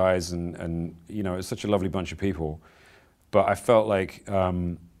all the guys, and it was such a lovely bunch of people. But I felt like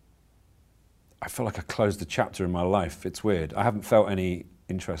I closed a chapter in my life. It's weird. I haven't felt any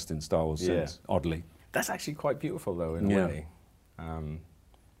interest in Star Wars since, oddly. That's actually quite beautiful, though, in a way.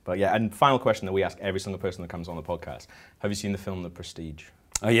 But yeah, and final question that we ask every single person that comes on the podcast: have you seen the film The Prestige?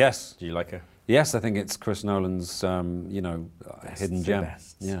 Yes. Do you like it? Yes, I think it's Chris Nolan's, hidden gem.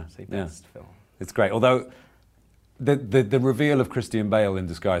 Best film. It's great. Although the reveal of Christian Bale in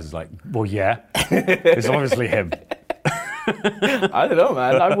disguise is like, well, yeah, it's obviously him. I don't know,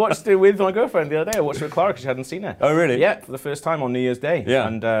 man. I watched it with my girlfriend the other day. I watched it with Clara because she hadn't seen it. Oh, really? Yeah, for the first time on New Year's Day. Yeah.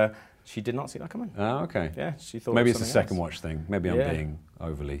 And she did not see that coming. Oh, okay. Yeah, she thought maybe it it's was a something second else. watch thing. Maybe I'm being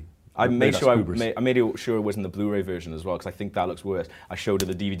overly I made that's sure hubris. I made sure it was in the Blu-ray version as well because I think that looks worse. I showed her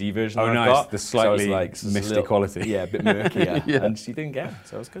the DVD version. Oh, that nice. I've got, The so I was slightly like, this is a misty little- quality. Yeah, a bit murkier. Yeah. And she didn't get it,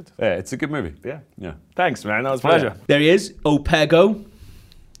 so it was good. Yeah, it's a good movie. Yeah. Thanks, man. That was a pleasure. There he is, Opego.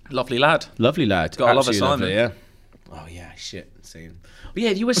 Lovely lad. Lovely lad. Gotta love a Absolutely Simon. lovely, yeah. Oh yeah, shit. Same. But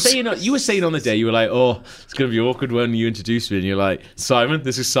yeah, you were saying on the day, you were like, oh, it's gonna be awkward when you introduce me, and you're like, Simon,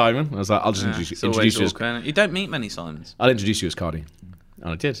 this is Simon. I was like, I'll just It's introduce always you as awkward, isn't it? You don't meet many Simons. I'll introduce you as Cardi,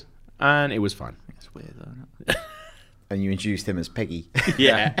 and I did, and it was fine. It's weird, though, isn't it? And you introduced him as Peggy.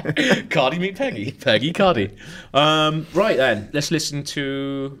 Yeah, Cardi meet Peggy, Peggy Cardi. Right then, let's listen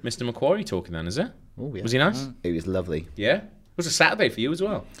to Mr. Macquarie talking. Then, is it? Oh, yeah. Was he nice? It was lovely. Yeah. It was a Saturday for you as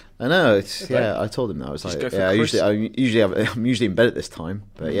well. I know. I told him that. I was Just like, go for I'm Chris. usually in bed at this time,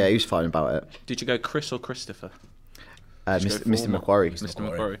 but yeah, he was fine about it. Did you go Chris or Christopher? Mr. go Mr. for Macquarie. Mr.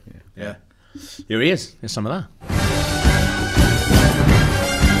 Macquarie. Yeah. Here he is. There's some of that.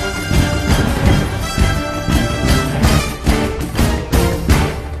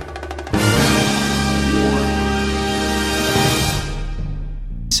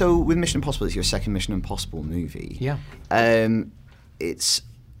 So with Mission Impossible, it's your second Mission Impossible movie. Yeah. It's,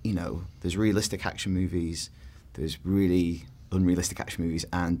 there's realistic action movies, there's really unrealistic action movies,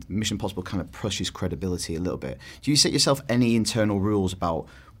 and Mission Impossible kind of pushes credibility a little bit. Do you set yourself any internal rules about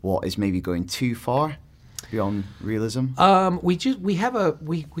what is maybe going too far beyond realism? We have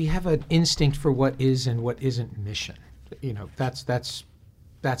an instinct for what is and what isn't mission.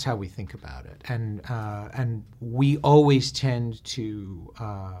 That's how we think about it, and we always tend to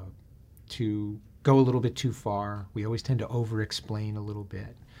go a little bit too far. We always tend to over-explain a little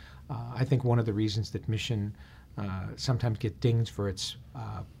bit. I think one of the reasons that Mission sometimes get dinged for its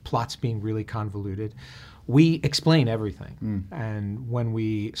plots being really convoluted, we explain everything, and when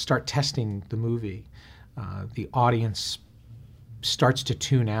we start testing the movie, the audience starts to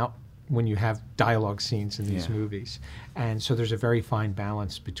tune out when you have dialogue scenes in these movies, and so there's a very fine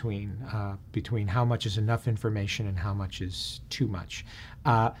balance between how much is enough information and how much is too much.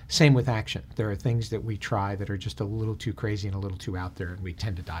 Same with action. There are things that we try that are just a little too crazy and a little too out there, and we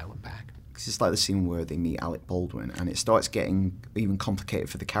tend to dial them back. It's like the scene where they meet Alec Baldwin, and it starts getting even complicated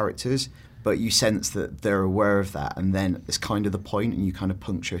for the characters, but you sense that they're aware of that, and then it's kind of the point, and you kind of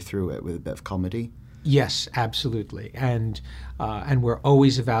puncture through it with a bit of comedy. Yes, absolutely, and we're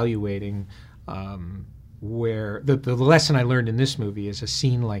always evaluating where the lesson I learned in this movie is a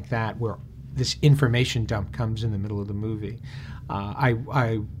scene like that where this information dump comes in the middle of the movie.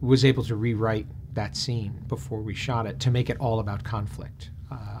 I was able to rewrite that scene before we shot it to make it all about conflict.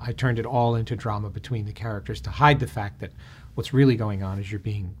 I turned it all into drama between the characters to hide the fact that what's really going on is you're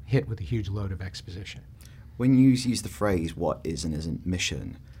being hit with a huge load of exposition. When you use the phrase "what is and isn't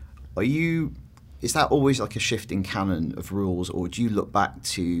mission," is that always like a shift in canon of rules, or do you look back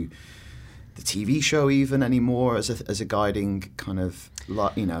to the TV show even anymore as a guiding kind of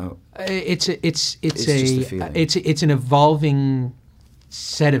It's just a feeling. it's an evolving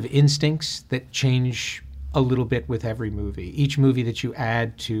set of instincts that change a little bit with every movie. Each movie that you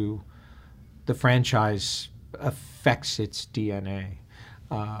add to the franchise affects its DNA.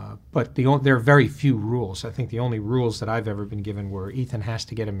 But there are very few rules. I think the only rules that I've ever been given were Ethan has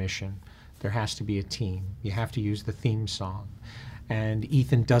to get a mission. There has to be a team. You have to use the theme song. And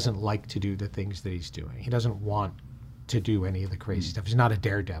Ethan doesn't like to do the things that he's doing. He doesn't want to do any of the crazy stuff. He's not a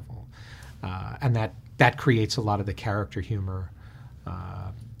daredevil. And that creates a lot of the character humor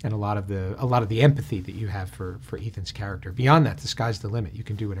and a lot of the empathy that you have for Ethan's character. Beyond that, the sky's the limit. You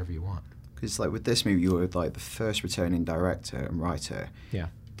can do whatever you want. Because like with this movie, you were like the first returning director and writer. Yeah.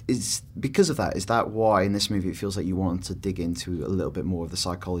 Because of that, is that why in this movie it feels like you wanted to dig into a little bit more of the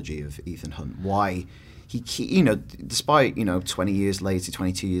psychology of Ethan Hunt? Why he despite 20 years later,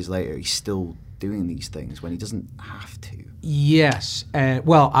 22 years later, he's still doing these things when he doesn't have to. Yes.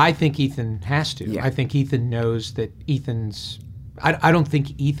 Well, I think Ethan has to. Yeah. I think Ethan knows that I don't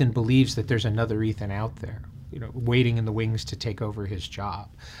think Ethan believes that there's another Ethan out there, waiting in the wings to take over his job.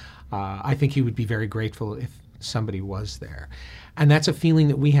 I think he would be very grateful if somebody was there. And that's a feeling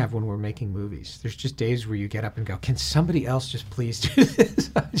that we have when we're making movies. There's just days where you get up and go, can somebody else just please do this?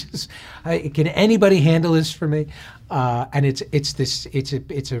 Can anybody handle this for me? And it's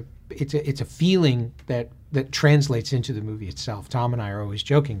a feeling that translates into the movie itself. Tom and I are always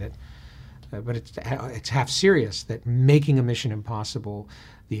joking that, but it's half serious, that making a Mission Impossible,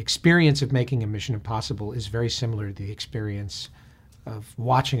 the experience of making a Mission Impossible is very similar to the experience of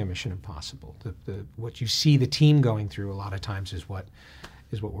watching a Mission Impossible. What you see the team going through a lot of times is what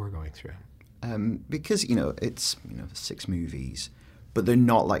we're going through. Because it's 6 movies, but they're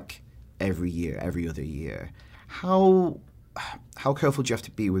not like every year, every other year. How how careful do you have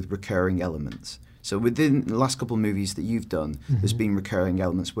to be with recurring elements? So within the last couple of movies that you've done, there's been recurring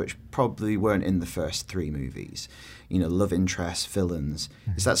elements which probably weren't in the first 3 movies. You know, love interests, villains.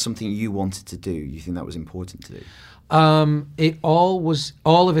 Is that something you wanted to do? You think that was important to do?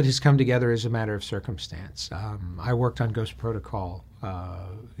 All of it has come together as a matter of circumstance. I worked on Ghost Protocol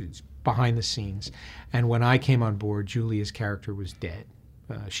behind the scenes, and when I came on board, Julia's character was dead.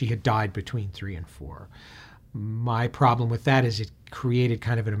 She had died between 3 and 4. My problem with that is it created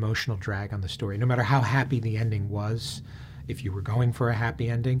kind of an emotional drag on the story. No matter how happy the ending was, if you were going for a happy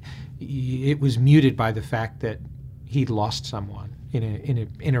ending, it was muted by the fact that he'd lost someone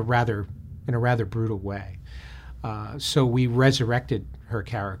in a rather brutal way. So we resurrected her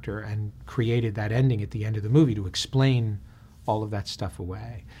character and created that ending at the end of the movie to explain all of that stuff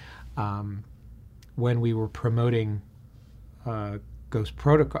away. When we were promoting Ghost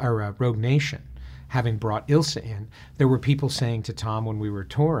Protocol or Rogue Nation, having brought Ilsa in, there were people saying to Tom when we were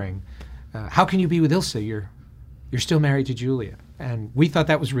touring, "How can you be with Ilsa? You're still married to Julia." And we thought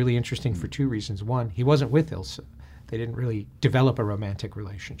that was really interesting for 2 reasons. One, he wasn't with Ilsa. They didn't really develop a romantic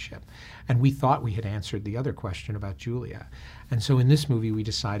relationship. And we thought we had answered the other question about Julia. And so in this movie, we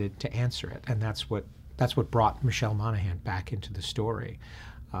decided to answer it. And that's what brought Michelle Monaghan back into the story,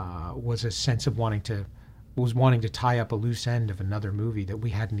 was a sense of wanting to tie up a loose end of another movie that we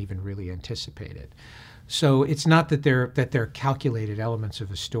hadn't even really anticipated. So it's not that they're calculated elements of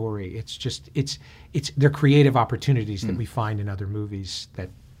a story. It's just they're creative opportunities that we find in other movies that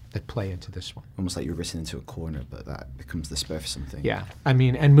play into this one. Almost like you're written into a corner, but that becomes the spur for something. Yeah, I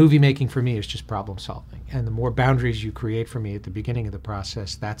mean, and movie making for me is just problem solving. And the more boundaries you create for me at the beginning of the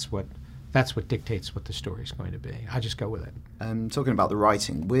process, that's what dictates what the story's going to be. I just go with it. Talking about the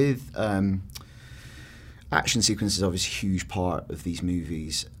writing, with action sequences is obviously a huge part of these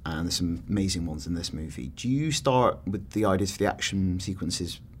movies, and there's some amazing ones in this movie. Do you start with the ideas for the action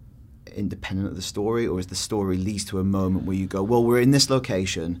sequences independent of the story, or is the story leads to a moment where you go, well, we're in this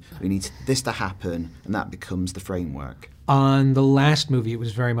location, we need this to happen, and that becomes the framework? On the last movie, it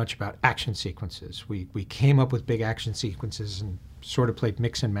was very much about action sequences. We came up with big action sequences and sort of played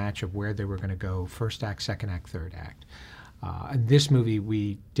mix and match of where they were going to go, first act, second act, third act. In this movie,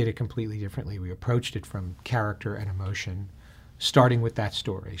 we did it completely differently. We approached it from character and emotion, starting with that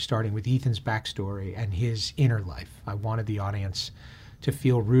story, starting with Ethan's backstory and his inner life. I wanted the audience to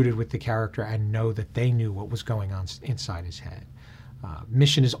feel rooted with the character and know that they knew what was going on inside his head.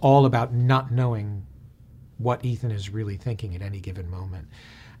 Mission is all about not knowing what Ethan is really thinking at any given moment.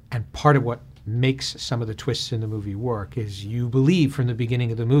 And part of what makes some of the twists in the movie work is you believe from the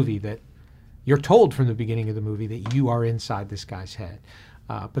beginning of the movie that you're told from the beginning of the movie that you are inside this guy's head.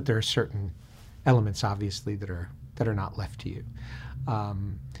 But there are certain elements, obviously, that are not left to you.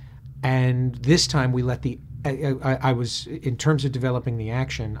 And this time we let I was, in terms of developing the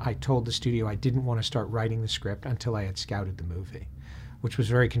action, I told the studio I didn't want to start writing the script until I had scouted the movie, which was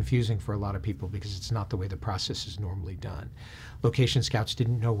very confusing for a lot of people because it's not the way the process is normally done. Location scouts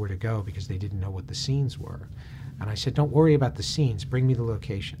didn't know where to go because they didn't know what the scenes were. And I said, don't worry about the scenes, bring me the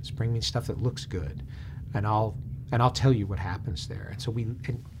locations, bring me stuff that looks good, and I'll tell you what happens there. And so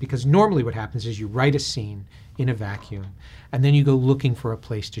because normally what happens is you write a scene in a vacuum, and then you go looking for a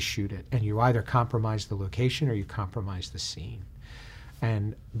place to shoot it, and you either compromise the location or you compromise the scene.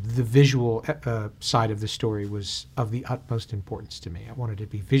 And the visual side of the story was of the utmost importance to me. I wanted it to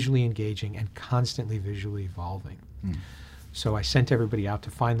be visually engaging and constantly visually evolving. So I sent everybody out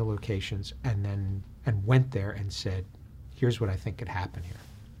to find the locations and went there and said, here's what I think could happen here.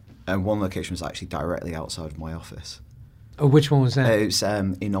 And one location was actually directly outside of my office. Oh, which one was that? It was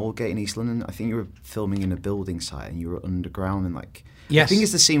in Aldgate in East London. I think you were filming in a building site and you were underground and Yes. I think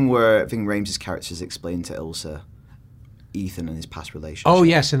it's the scene where Ramsey's character is explained to Ilsa, Ethan and his past relationship. Oh,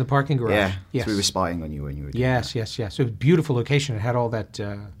 yes, in the parking garage. Yeah, yes. So we were spying on you when you were doing Yes. So it was a beautiful location. It had all that,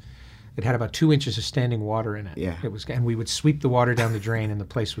 it had about 2 inches of standing water in it. Yeah. And we would sweep the water down the drain and the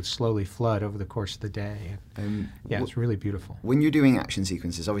place would slowly flood over the course of the day. It's really beautiful. When you're doing action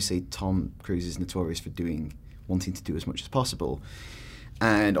sequences, obviously Tom Cruise is notorious for wanting to do as much as possible.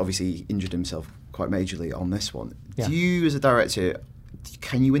 And obviously he injured himself quite majorly on this one. Yeah. Do you, as a director,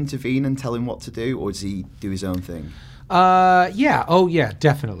 can you intervene and tell him what to do, or does he do his own thing? Yeah. Oh, yeah.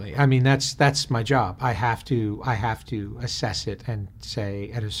 Definitely. I mean, that's my job. I have to assess it and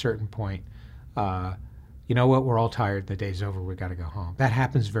say at a certain point, you know what? We're all tired. The day's over. We got to go home. That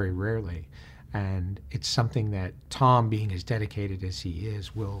happens very rarely, and it's something that Tom, being as dedicated as he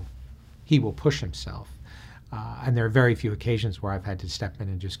is, will push himself. And there are very few occasions where I've had to step in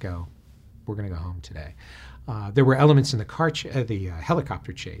and just go, we're going to go home today. There were elements in the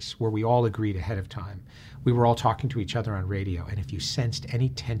helicopter chase where we all agreed ahead of time. We were all talking to each other on radio, and if you sensed any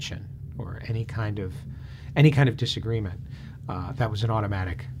tension or any kind of disagreement, that was an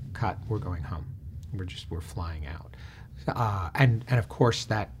automatic cut. We're going home. We're flying out. And of course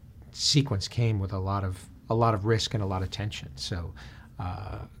that sequence came with a lot of risk and a lot of tension. So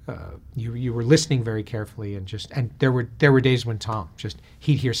you were listening very carefully, and there were days when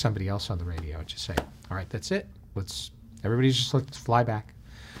he'd hear somebody else on the radio and just say, "All right, that's it. Let's fly back."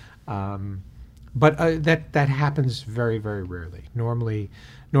 But that happens very, very rarely. Normally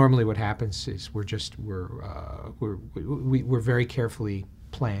what happens is we're very carefully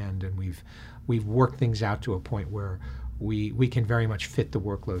planned, and we've worked things out to a point where we can very much fit the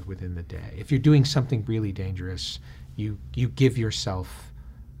workload within the day. If you're doing something really dangerous, you give yourself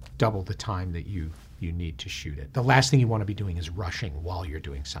double the time that you need to shoot it. The last thing you want to be doing is rushing while you're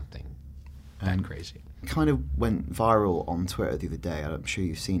doing something that crazy. Kind of went viral on Twitter the other day, I'm sure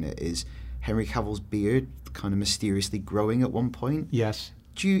you've seen it, is Henry Cavill's beard kind of mysteriously growing at one point. Yes.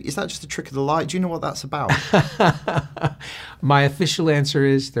 Is that just a trick of the light? Do you know what that's about? My official answer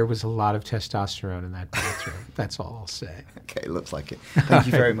is there was a lot of testosterone in that bathroom. That's all I'll say. Okay, looks like it. Thank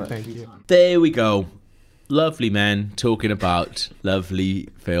you very much. Thank you. There we go. Lovely men talking about lovely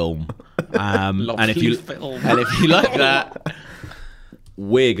film. And if you like that,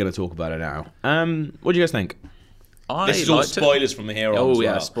 we're going to talk about it now. What do you guys think? This is all spoilers from here on. Oh, as well.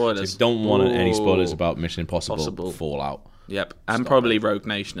 yeah, spoilers. So if you don't want any spoilers about Mission Impossible Fallout. Yep, and probably Rogue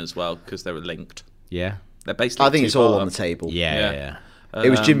Nation as well, because they were linked. Yeah. They're basically I think it's all on the table. Yeah. It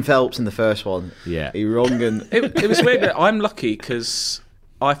was Jim Phelps in the first one. Yeah. He wrong and It was weird. But I'm lucky because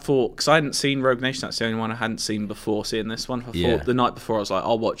I thought, because I hadn't seen Rogue Nation, that's the only one I hadn't seen before seeing this one. I thought the night before I was like,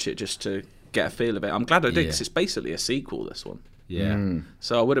 I'll watch it just to get a feel of it. I'm glad I did, because it's basically a sequel, this one. Yeah.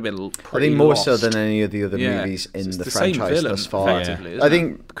 So I would have been pretty I think more lost. so than any of the other movies in the same franchise villain, thus far. effectively, isn't I it?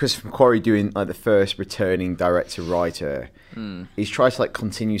 think Christopher McQuarrie doing like the first returning director-writer, he's tried to like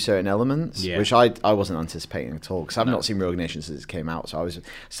continue certain elements, which I wasn't anticipating at all, because I've not seen Rogue Nation since it came out, so I was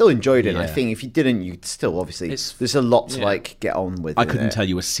still enjoyed it. And I think if you didn't, you'd still obviously there's a lot to like get on with. I couldn't tell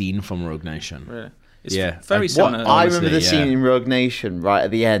you a scene from Rogue Nation. Really? It's very similar. I remember the scene in Rogue Nation right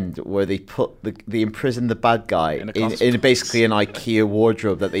at the end where they they imprison the bad guy in basically an IKEA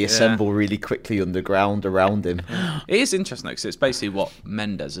wardrobe that they assemble really quickly underground around him. It is interesting because it's basically what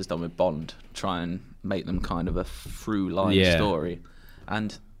Mendes has done with Bond, try and make them kind of a through line story,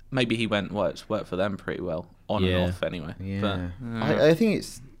 and maybe he went, well, it's worked for them pretty well on and off anyway. Yeah, but, I think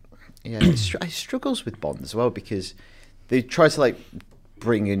it struggles with Bond as well, because they try to like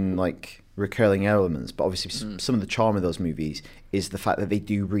bring in like recurring elements, but obviously some of the charm of those movies is the fact that they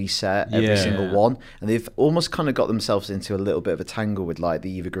do reset every single one, and they've almost kind of got themselves into a little bit of a tangle with like the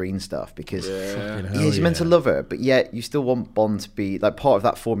Eva Green stuff, because he's meant to love her, but yet you still want Bond to be like part of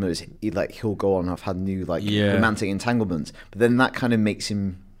that formula is he'll go on and have had new like romantic entanglements, but then that kind of makes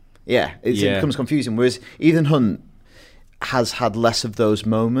him it becomes confusing, whereas Ethan Hunt has had less of those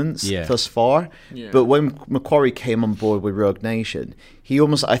moments thus far. But when McQuarrie came on board with Rogue Nation, he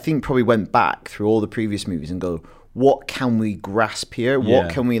almost, I think, probably went back through all the previous movies and go, what can we grasp here? What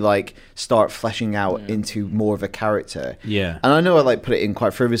can we like start fleshing out into more of a character? And I know I like put it in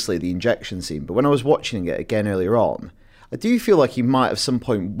quite frivolously, the injection scene, but when I was watching it again earlier on, I do feel like he might at some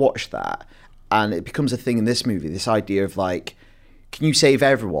point watch that, and it becomes a thing in this movie, this idea of like, can you save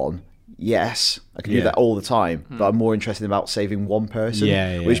everyone? Yes, I can do that all the time, but I'm more interested about saving one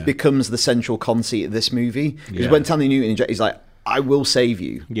person, which becomes the central conceit of this movie. Because when Thandie Newton, he's like, I will save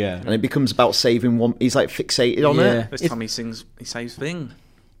you. And it becomes about saving one. He's like fixated on it. This time he saves Ving.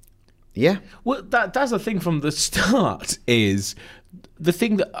 Yeah. Well, that's the thing from the start, is the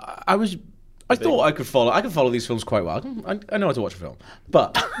thing that I thought I could follow. I can follow these films quite well. I know how to watch a film.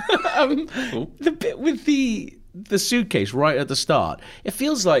 But the bit with the suitcase right at the start, it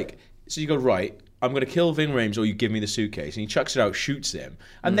feels like, so you go, right, I'm going to kill Ving Rhames or you give me the suitcase. And he chucks it out, shoots him.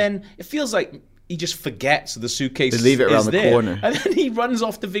 And then it feels like he just forgets the suitcase is there. They leave it around the corner. And then he runs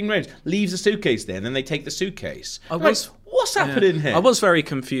off to Ving Rhames, leaves the suitcase there, and then they take the suitcase. What's happening here? I was very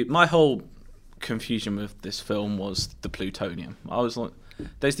confused. My whole confusion with this film was the plutonium. I was like,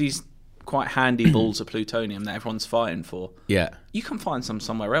 there's these quite handy balls of plutonium that everyone's fighting for. You can find some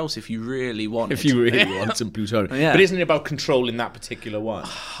somewhere else if you really want If you really want some plutonium. But isn't it about controlling that particular one?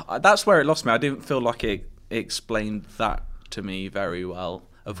 That's where it lost me. I didn't feel like it explained that to me very well,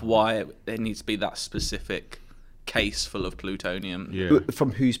 of why it needs to be that specific case full of plutonium.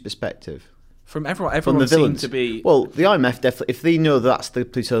 From whose perspective? From everyone. From the villains. Seemed to be... Well, the IMF definitely, if they know that's the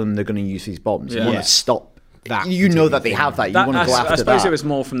plutonium they're going to use for these bombs, they want to stop that. You know that particular they thing. have that. You want to go after I suppose that. it was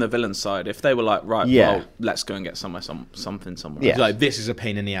more from the villain side. If they were like, right, Yeah. well, let's go and get somewhere, something somewhere. Yeah. Like, this is a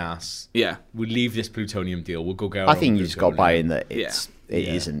pain in the ass. Yeah. We'll leave this plutonium deal. We'll go get. I think you just got to buy in that it Yeah.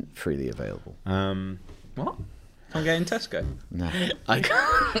 isn't freely available. What? I'm getting Tesco. No.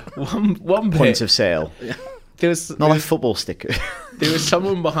 One bit. Point of sale. There was Not like football stickers. there was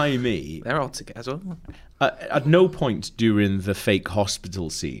someone behind me. They're hard to get as well. At no point during the fake hospital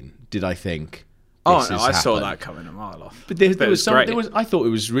scene did I think. Oh, this no, has I saw happened. that coming a mile off. But there it was was some. great. There was. I thought it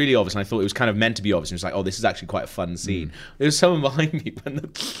was really obvious, and I thought it was kind of meant to be obvious. And it was like, oh, this is actually quite a fun scene. There was someone behind me when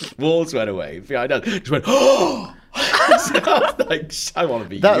the walls went away. Behind us, just went, oh. So I was like, I want to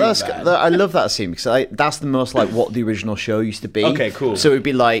be That's you, man. I love that scene because that's the most like what the original show used to be. Okay, cool. So it'd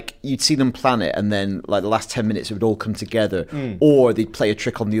be like you'd see them plan it, and then like the last 10 minutes it would all come together, or they'd play a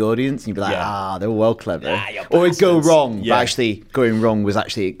trick on the audience, and you'd be like, Yeah. they were well clever. you Or it'd go bastards. wrong, Yeah. but actually going wrong was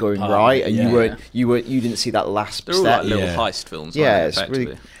actually it going right, and yeah. you didn't see that last They're all step. like little Yeah. heist films. Yeah, aren't it's they, really-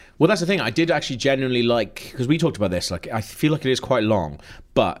 effectively? Well, that's the thing. I did actually genuinely like, because we talked about this. Like, I feel like it is quite long,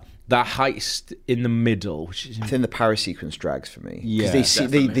 but that heist in the middle, which is I think the Paris sequence drags for me. 'Cause Yeah,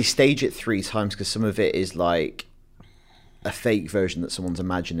 they stage it 3 times because some of it is like a fake version that someone's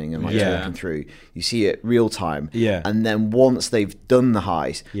imagining and like Yeah. talking through. You see it real time. Yeah. And then once they've done the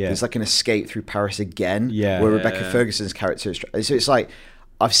heist, Yeah. there's like an escape through Paris again. Yeah. Where Rebecca Ferguson's character is. So it's like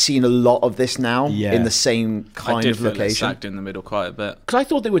I've seen a lot of this now Yeah. in the same I kind did of feel it location. sagged in the middle quite a bit. because I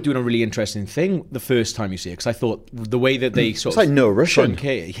thought they were doing a really interesting thing the first time you see it. Because I thought the way that they sort It's like of No Russian.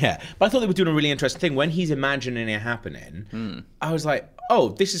 truncate it, yeah. But I thought they were doing a really interesting thing when he's imagining it happening. I was like, oh,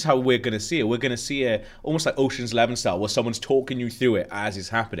 this is how we're going to see it. We're going to see it almost like Ocean's 11 style, where someone's talking you through it as it's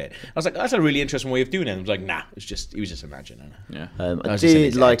happening. I was like, that's a really interesting way of doing it. And I was like, nah, he was just imagining it. Yeah. I was just in did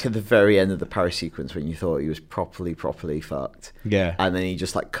his like head. at the very end of the Paris sequence when you thought he was properly fucked. Yeah. And then he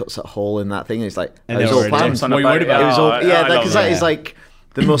just like cuts a hole in that thing. And he's like, And it was they all were planned. already- What are you worried about? It was all, I yeah, love because that that. is like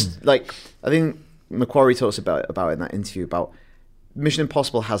the most like I think Macquarie talks about in that interview about Mission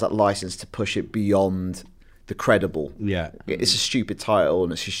Impossible has that license to push it beyond the credible. Yeah. It's a stupid title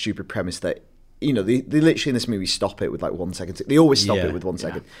and it's a stupid premise that they literally in this movie stop it with like 1 second. They always stop Yeah. it with 1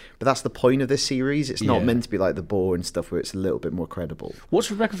 second. But that's the point of this series. It's not Yeah. meant to be like the boring stuff where it's a little bit more credible. What's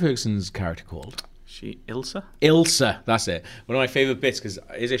Rebecca Ferguson's character called? Ilsa? Ilsa, that's it. One of my favourite bits, because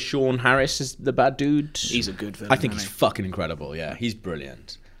is it Sean Harris is the bad dude? He's a good villain, I think he's isn't he? fucking incredible, yeah. He's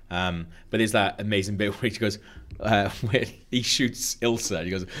brilliant. But there's that amazing bit where he goes, where he shoots Ilsa, and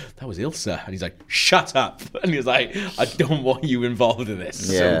he goes, that was Ilsa. And he's like, shut up. And he's like, I don't want you involved in this.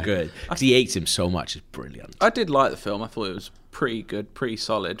 It's Yeah. so good. Because he hates him so much. It's brilliant. I did like the film. I thought it was pretty good, pretty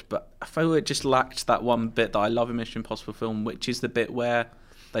solid, but I feel it just lacked that one bit that I love in Mission Impossible film, which is the bit where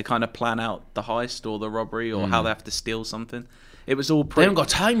they kind of plan out the heist or the robbery or how they have to steal something. It was all pretty... They haven't got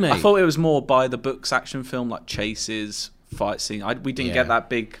time, mate. I thought it was more by the books action film, like chases, fight scene. We didn't Yeah. get that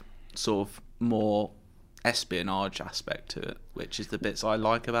big sort of more espionage aspect to it, which is the bits I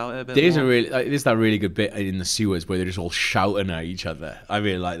like about it a bit There's more. there's that really good bit in the sewers where they're just all shouting at each other. I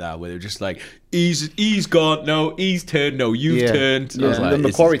really like that, where they're just like, he's gone, no, he's turned, no, you've turned. I was like, and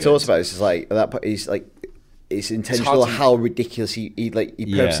this Macquarie is good. talks about this. Is like at that point, he's like, it's intentional to- how ridiculous he purposely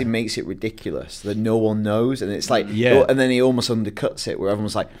Yeah. makes it ridiculous that no one knows, and it's like, Yeah. and then he almost undercuts it where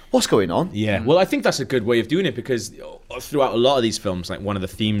everyone's like, what's going on? Yeah, well, I think that's a good way of doing it because throughout a lot of these films, like one of the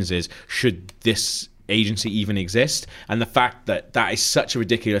themes is, should this agency even exist? And the fact that that is such a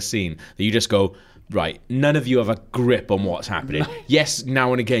ridiculous scene that you just go, right, none of you have a grip on what's happening. Yes,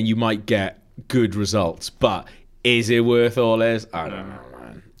 now and again you might get good results, but is it worth all this? I don't know,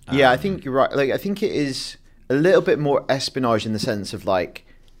 man. Yeah, I think you're right. Like, I think it is a little bit more espionage in the sense of like,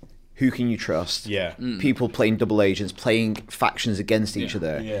 who can you trust? Yeah. People playing double agents, playing factions against each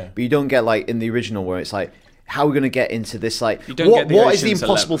other. Yeah. But you don't get like in the original where it's like, how are we going to get into this? Like, You don't what, get the what is the Ocean's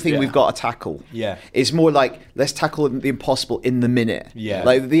impossible 11, thing yeah. we've got to tackle? Yeah. It's more like, let's tackle the impossible in the minute. Yeah.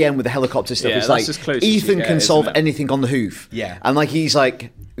 Like the end with the helicopter stuff. Yeah, It's that's like, as close as you Ethan get, can isn't solve it? anything on the hoof. Yeah. And like, he's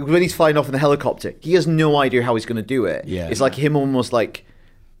like, when he's flying off in the helicopter, he has no idea how he's going to do it. Yeah. It's like him almost like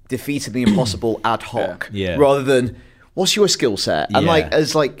defeating the impossible ad hoc. Yeah. Rather than, what's your skill set? And Yeah. like,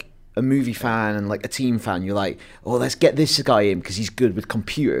 as like a movie fan and like a team fan, you're like, oh, let's get this guy in because he's good with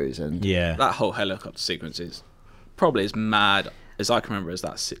computers. And Yeah. That whole helicopter sequence is probably as mad as I can remember as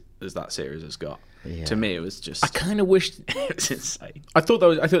that series has got. Yeah. To me, it was just I kind of wished. it was insane. I thought that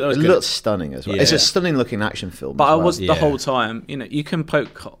was it good. looks stunning as well. It's Yeah. a stunning looking action film. But as I well. was the Yeah. whole time, you can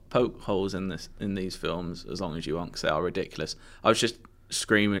poke holes in these films as long as you want because they are ridiculous. I was just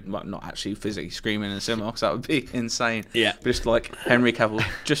screaming, well, not actually physically screaming in the cinema because that would be insane. Yeah. But just like Henry Cavill,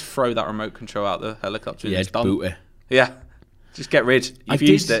 just throw that remote control out the helicopter. And Yeah, it's just done. boot it. Yeah, just get rid. I You've did-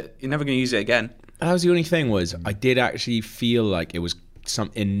 used it. You're never going to use it again. That was the only thing, was I did actually feel like it was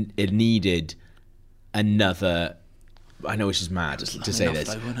something, it needed another. I know it's just mad to say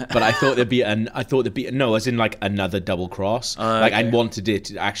this, but I thought there'd be no, as in like another double cross. Like I wanted it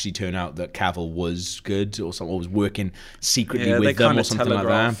to actually turn out that Cavill was good or something, or was working secretly with them or something like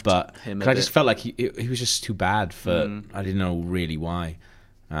that. But I just felt like he was just too bad for. I didn't know really why.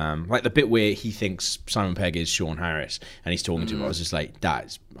 Like the bit where he thinks Simon Pegg is Sean Harris and he's talking to him, I was just like, I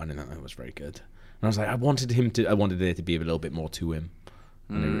didn't think that was very good. And I was like, I wanted there to be a little bit more to him,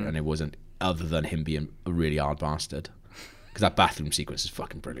 and it wasn't, other than him being a really hard bastard. Because that bathroom sequence is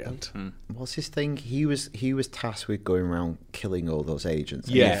fucking brilliant. What's his thing? He was tasked with going around killing all those agents.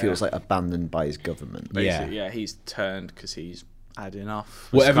 And Yeah. he feels like abandoned by his government. Basically, yeah, he's turned because he's had enough.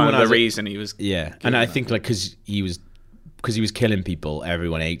 Well, That's everyone kind of has the a- reason he was. Yeah, and I think like because he was killing people,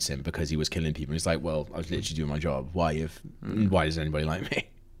 everyone hates him because he was killing people. It's like, well, I was literally doing my job. Why does anybody like me?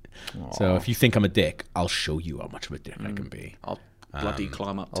 So if you think I'm a dick, I'll show you how much of a dick I can be. I'll bloody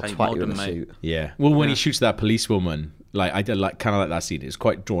climb up I'll Tate twat you in Modern, a mate. suit. Yeah. Well, when he shoots that policewoman, like I did, like kind of like that scene. It's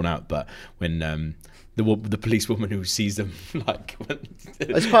quite drawn out, but when the policewoman who sees them, like,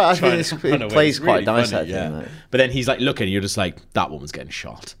 It's quite. I think trying to run it away, plays it's quite really nice. funny, I think. Like. But then he's like looking, and you're just like, that woman's getting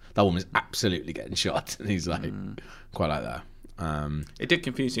shot. That woman's absolutely getting shot. And he's like, quite like that. It did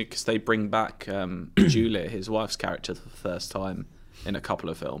confuse me because they bring back Julia, his wife's character, for the first time in a couple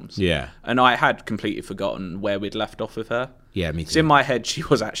of films. Yeah. And I had completely forgotten where we'd left off with her. Yeah, me So in too. my head, she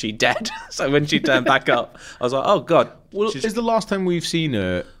was actually dead. So when she turned back up, I was like, oh, God. Well, She's- is the last time we've seen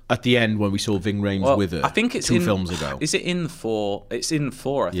her at the end when we saw Ving Rhames well, with her? I think it's two in, films ago. Is it in 4? It's in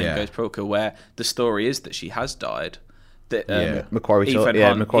 4, I think, Yeah. Ghost Protocol, where the story is that she has died. That, Yeah. Macquarie,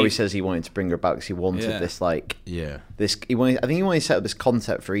 Hunt, Macquarie says he wanted to bring her back because he wanted Yeah. this like Yeah. this. I think he wanted to set up this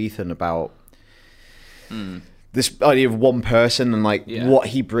concept for Ethan about this idea of one person and like Yeah. what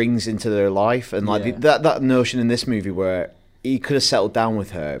he brings into their life, and like Yeah. that notion in this movie where he could have settled down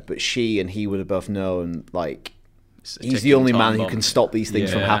with her, but she and he would have both known like It's a he's the ticking only time man who bomb. can stop these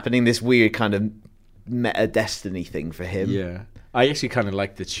things from Yeah. happening. This weird kind of meta destiny thing for him. Yeah. I actually kind of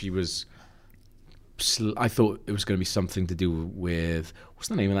liked that she was. I thought it was going to be something to do with, what's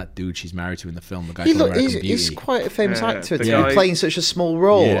the name of that dude she's married to in the film? The guy from American Beauty. He's quite a famous Yeah, actor the to guy- be playing such a small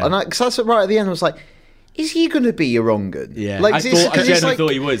role, Yeah. and because that's right at the end, I was like, is he going to be your wrong gun? Yeah, like, I it's- genuinely 'cause it's like-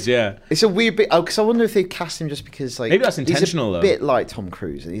 thought he was. Yeah, It's a weird bit because I wonder if they cast him just because like Maybe that's intentional, he's a though. bit like Tom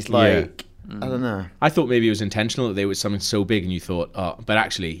Cruise, and he's like I don't know. I thought maybe it was intentional that there was something so big, and you thought, oh, but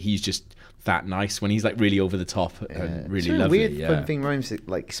actually he's just that nice when he's like really over the top and really It's really lovely. weird Yeah. when Ving Rhames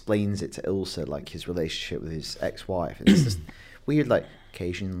like explains it to Ilsa, like his relationship with his ex-wife. And it's just weird. Like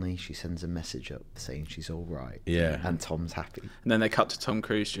occasionally she sends a message up saying she's all right. Yeah. and Tom's happy. And then they cut to Tom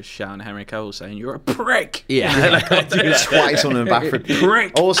Cruise just shouting at Henry Cavill saying, "You're a prick." Yeah, I do that. Twice on the bathroom.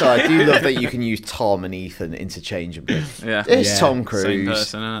 Prick. Also, I do love that you can use Tom and Ethan interchangeably. Yeah. It's Yeah. Tom Same Cruise.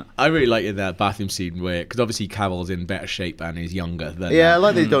 person, isn't it? I really liked that bathroom scene where, because obviously Cavill's in better shape and he's younger than Yeah, I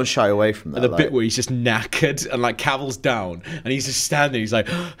like they don't shy away from that. the like, bit where he's just knackered and like Cavill's down and he's just standing. He's like,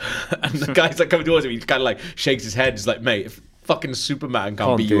 and the guy's like coming towards him. He kind of like shakes his head. He's like, mate, if fucking Superman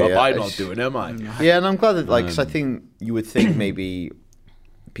can't beat do you up, it. I'm not doing it, am I? Yeah, and I'm glad that, like, 'cause I think you would think maybe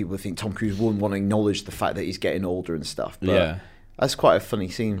people would think Tom Cruise wouldn't want to acknowledge the fact that he's getting older and stuff. But Yeah. that's quite a funny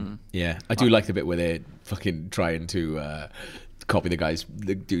scene. Yeah, I do like the bit where they're fucking trying to copy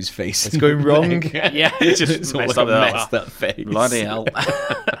the dude's face. It's going wrong. Yeah, it's just It's all messed like a up. messed up face. Bloody hell.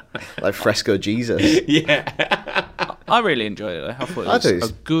 Like Fresco Jesus. Yeah, I really enjoyed it. I thought I it do. was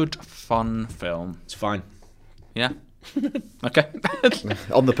a good, fun film. it's fine. Yeah. Okay.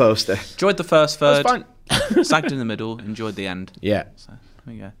 On the poster. Enjoyed the first third. It's fine. Sagged in the middle. Enjoyed the end. Yeah. So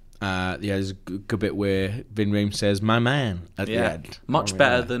there you go. Yeah, there's a good bit where Vin Rhames says, "My man," at the Yeah. end. Much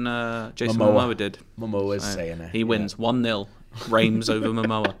better than Jason Momoa. Momoa did. Momoa's So saying it. he wins 1-0. Rhames over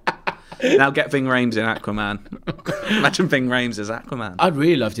Momoa. Now get Ving Rhames in Aquaman. Imagine Ving Rhames as Aquaman. I'd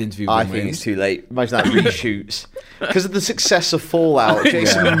really love to interview Vin I Rhames. think it's too late. Imagine that reshoots. Because of the success of Fallout,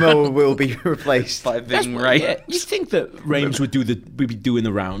 Jason Momoa will be replaced. By Ving Yeah, Rhames. you think that Rhames would be doing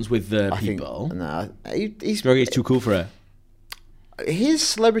the rounds with the I think, people? nah, he's He's too cool for it. his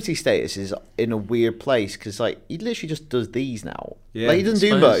celebrity status is in a weird place because like he literally just does these now. Yeah, like he doesn't do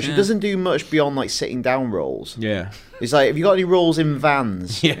I suppose, much. yeah. He doesn't do much beyond like sitting down roles. Yeah, He's like, have you got any roles in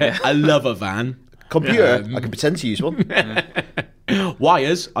vans? yeah. I love a van. Computer, I can pretend to use one.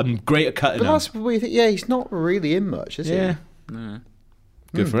 Wires. I'm great at cutting But them. that's the weird thing. Yeah, he's not really in much, is Yeah, he?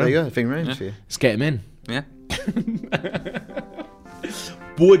 good for There you him. go, Ving Rhames for you. Let's get him in. Yeah.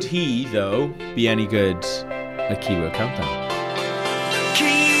 Would he though be any good at Keyword Countdown?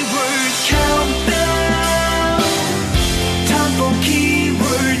 Keyword countdown. Time for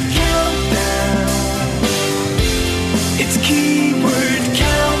keyword countdown.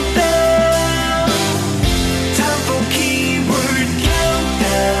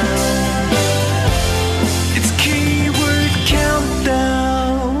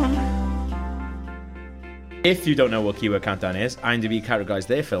 If you don't know what Keyword Countdown is, IMDb categorized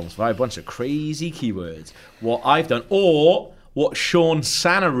their films by a bunch of crazy keywords. What I've done, or what Sean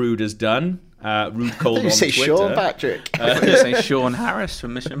Sanarud has done, Rude Cold on You say Twitter, Sean Patrick. I was going to say Sean Harris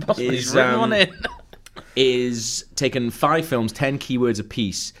from Mission Impossible. He's written one in. is taken 5 films, 10 keywords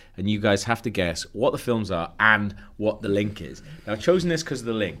apiece, and you guys have to guess what the films are and what the link is. Now, I've chosen this because of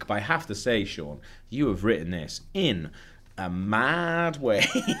the link, but I have to say, Sean, you have written this in a mad way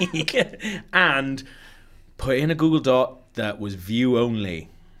and put in a Google Doc that was view only.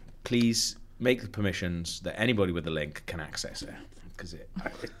 Please make the permissions that anybody with the link can access it, because it's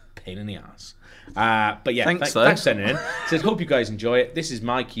a pain in the ass. But yeah, thanks for sending it in. Says, hope you guys enjoy it. This is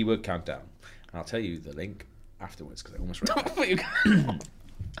my Keyword Countdown. And I'll tell you the link afterwards, because I almost read that.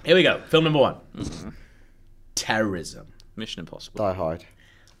 Here we go. Film number 1. Mm-hmm. Terrorism. Mission Impossible. Die Hard.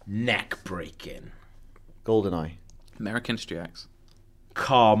 Neck breaking. GoldenEye. American History X.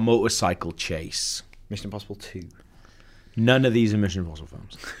 Car motorcycle chase. Mission Impossible 2. None of these are Mission Impossible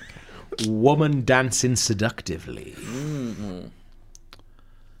films. Woman dancing seductively.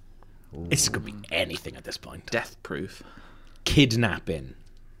 This could be anything at this point. Death Proof. Kidnapping.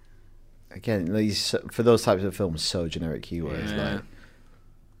 Again, these for those types of films, so generic keywords. Yeah. Like,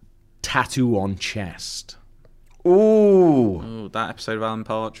 Tattoo on chest. Ooh, that episode of Alan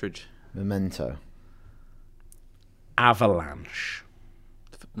Partridge. Memento. Avalanche.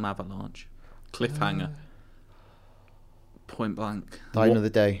 Film Avalanche. Cliffhanger. Point Blank. Die Another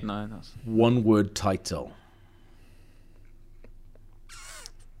Day. No, that's... One word title.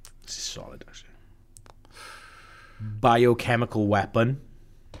 This is solid, actually. Biochemical weapon.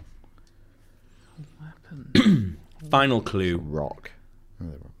 Final clue. Rock.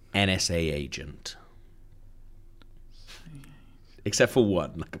 NSA agent. Except for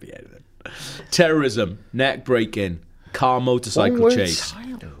one. That could be anything. Terrorism. Neck breaking. Car motorcycle chase.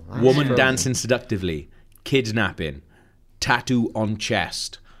 Woman dancing seductively. Kidnapping. Tattoo on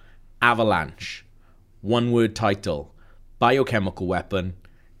chest. Avalanche. One word title. Biochemical weapon.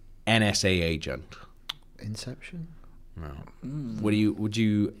 NSA agent. Inception. No. Would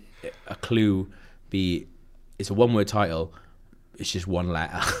you a clue be? It's a one word title. It's just one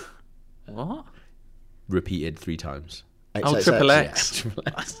letter. What? Repeated 3 times. Oh, Triple X. Yeah, Triple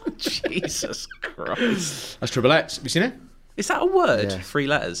X. Jesus Christ. That's Triple X. Have you seen it? Is that a word? Yeah. 3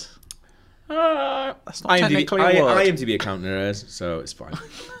 letters? That's not IMDb, technically a word. IMDb account there is, so it's fine.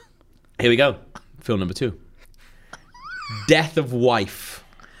 Here we go. Film number 2. Death of wife.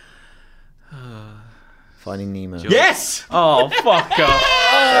 Finding Nemo. Yes! Oh, fuck off.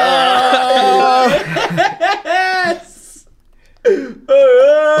 Yes! We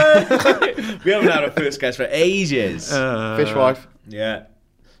haven't had a first guess for ages. Fishwife. Yeah.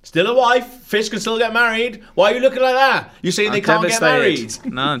 Still a wife. Fish can still get married. Why are you looking like that? You're saying they can't get married?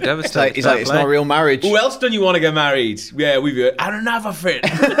 No, I'm devastated. He's like, it's not a real marriage. Who else don't you want to get married? Yeah, we've heard. And another fit.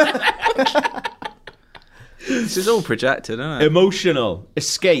 This is all projected, isn't it? Emotional.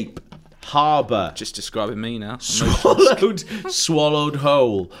 Escape. Harbour. Just describing me now. Swallowed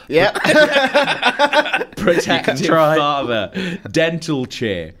whole. Yeah. Protective try. father. Dental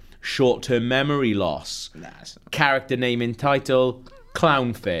chair. Short-term memory loss. Character name in title.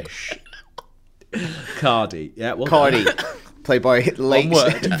 Clownfish. Cardi. Yeah, well, Cardi. Played by late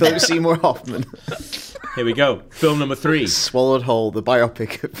Philip Seymour Hoffman. Here we go. Film number 3. Swallowed Whole, the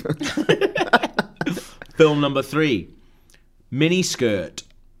biopic. Film number 3. Miniskirt.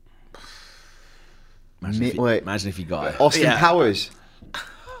 Imagine if you got it. Austin Powers.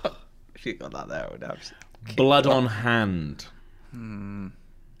 If you got that there, I would have. Blood on hand.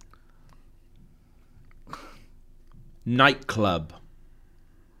 Nightclub.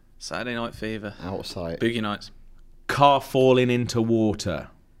 Saturday Night Fever. Outside. Boogie Nights. Car falling into water.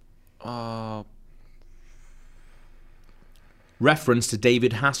 Oh, Reference to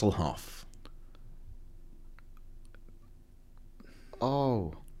David Hasselhoff.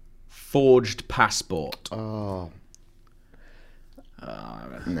 Oh. Forged passport. Oh. Nah,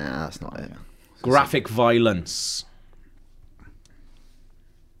 that's not it. Graphic violence.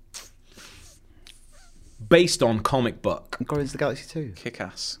 Based on comic book. Guardians of the Galaxy 2.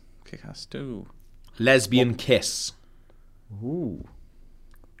 Kick-Ass. Kick-Ass 2. Lesbian kiss. Ooh.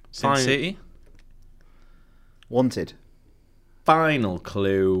 Sin City. Wanted. Final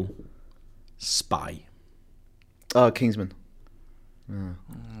clue. Spy. Oh, Kingsman. I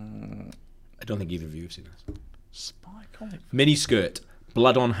don't think either of you have seen this. Spy comic. Miniskirt.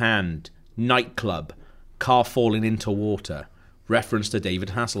 Blood on hand. Nightclub. Car falling into water. Reference to David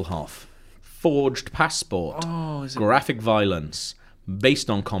Hasselhoff. Forged passport. Oh, is it Graphic violence. Based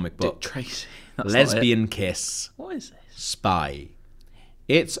on comic book. Dick Tracy? That's Lesbian kiss. What is this? Spy.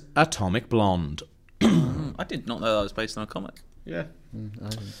 It's Atomic Blonde. I I did not know that was based on a comic. Yeah.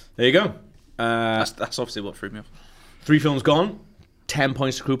 There you go. That's obviously what threw me off. 3 films gone. 10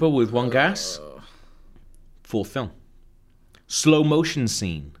 points to Krupa with 1 guess. 4th film. Slow motion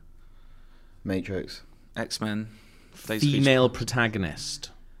scene. Matrix. X-Men. Female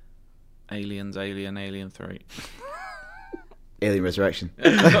protagonist. Aliens, Alien 3. Alien Resurrection. No,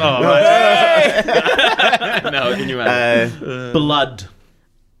 can you imagine? Blood.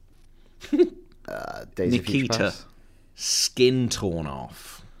 Days of Future Nikita. Past. Skin torn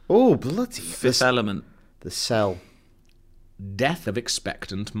off. Oh, bloody. Fifth Element. The Cell. Death of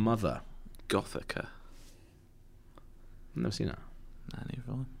expectant mother. Gothica. I've never seen that. Neither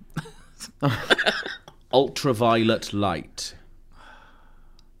have I. Ultraviolet light.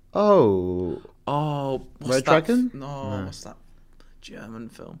 Oh. Oh, what's Red that? Dragon? No, what's that German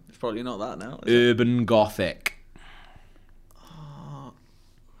film? It's probably not that now. Is it? Urban gothic.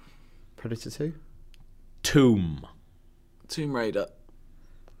 Predator 2. Tomb. Tomb Raider.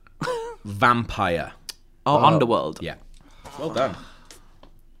 Vampire. Oh, Underworld. Yeah. Well done.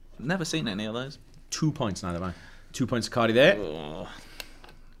 Never seen any of those. 2 points, neither have I. 2 points to Cardi there.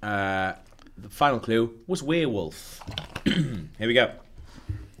 The final clue was werewolf. Here we go.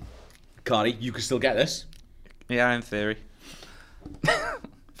 Cardi, you can still get this. Yeah, in theory.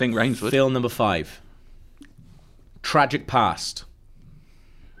 Think Range would. Film number 5. Tragic past.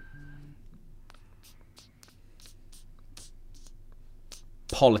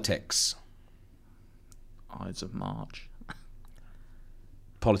 Politics. Ides of March.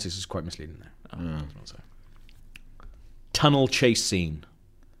 Politics is quite misleading there. Tunnel chase scene.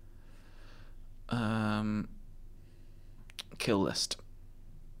 Kill List.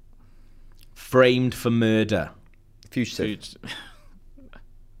 Framed for murder. Fugitive.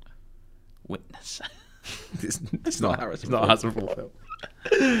 Witness. It's not Harrison Ford. Ford. Harrison Ford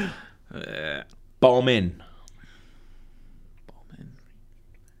film. Bomb in.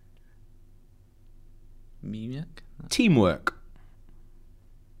 Munich. Teamwork.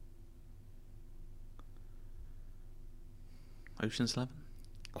 Ocean's 11.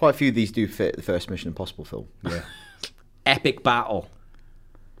 Quite a few of these do fit the first Mission Impossible film. Yeah. Epic battle.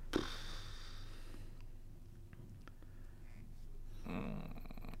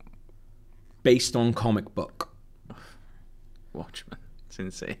 Based on comic book. Watchmen. It's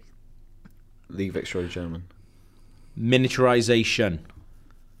insane. League of Extraordinary Gentlemen. Miniaturization.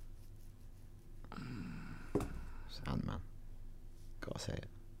 It's Ant-Man. Gotta say it.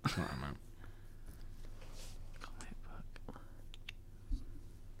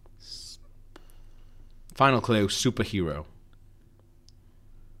 Final clue, superhero.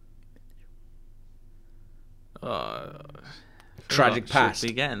 Tragic past. Should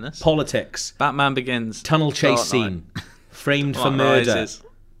be getting this. Politics. Batman Begins. Tunnel chase Dark scene. Knight. Framed for Dark murder. Rises.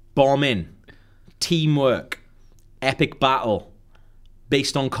 Bomb in. Teamwork. Epic battle.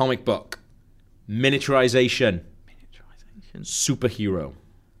 Based on comic book. Miniaturization. Superhero.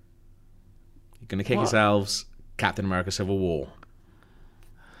 You're going to kick yourselves. Captain America Civil War.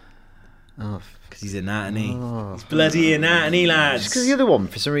 Oh, Because he's in that, isn't he? He's bloody in that, isn't he, lads? just because the other one,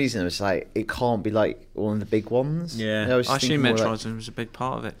 for some reason, it was like, it can't be like one of the big ones. Yeah. I was I just assume thinking more Metroid was a big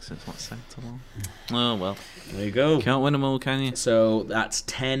part of it since what's second to one. Oh well. There you go. Can't win them all, can you? So that's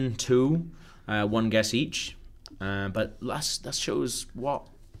 10-2. One guess each. But that shows what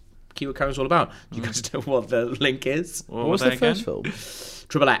Keyword Count's all about. Do you guys know what the link is? What was the first film?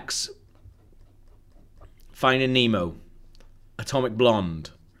 Triple X. Finding Nemo. Atomic Blonde.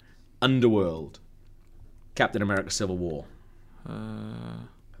 Underworld. Captain America Civil War. I'd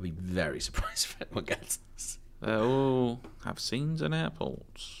be very surprised if anyone gets this. They all have scenes in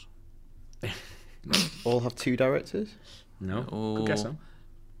airports. All have 2 directors? No? Oh. Good guess, though.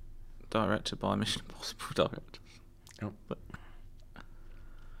 Directed by Mission Impossible directors. Oh.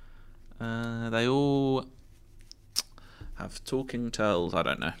 They all have talking turtles. I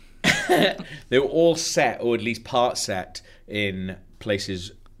don't know. They were all set, or at least part set, in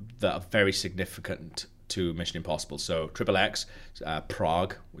places that are very significant to Mission Impossible. So Triple X,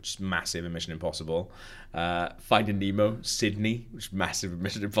 Prague, which is massive in Mission Impossible. Finding Nemo, Sydney, which is massive in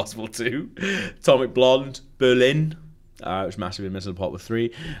Mission Impossible 2. Atomic Blonde, Berlin, which is massive in Mission Impossible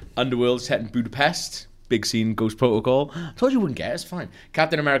 3. Underworld, set in Budapest. Big scene, Ghost Protocol. I told you wouldn't get it, it's fine.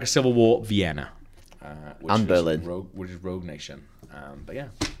 Captain America Civil War, Vienna. And Berlin. Which is Rogue Nation. But yeah.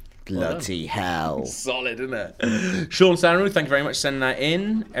 Bloody hell. Solid, isn't it? Sean Stanru, thank you very much for sending that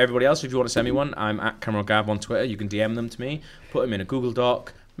in. Everybody else, if you want to send me one, I'm at Cameron Gav on Twitter. You can DM them to me. Put them in a Google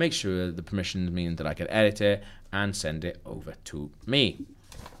Doc. Make sure the permissions mean that I can edit it and send it over to me.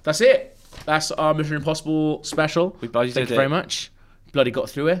 That's it. That's our Mission Impossible special. We budgeted Thank you it. very much. Bloody got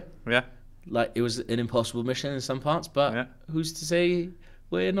through it. Yeah. like it was an impossible mission in some parts, but Yeah. who's to say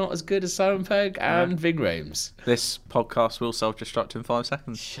we're not as good as Simon Pegg and Ving Rhames? This podcast will self-destruct in 5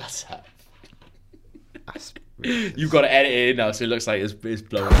 seconds. Shut up. That's You've got to edit it in now so it looks like it's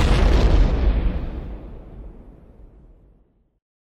blowing.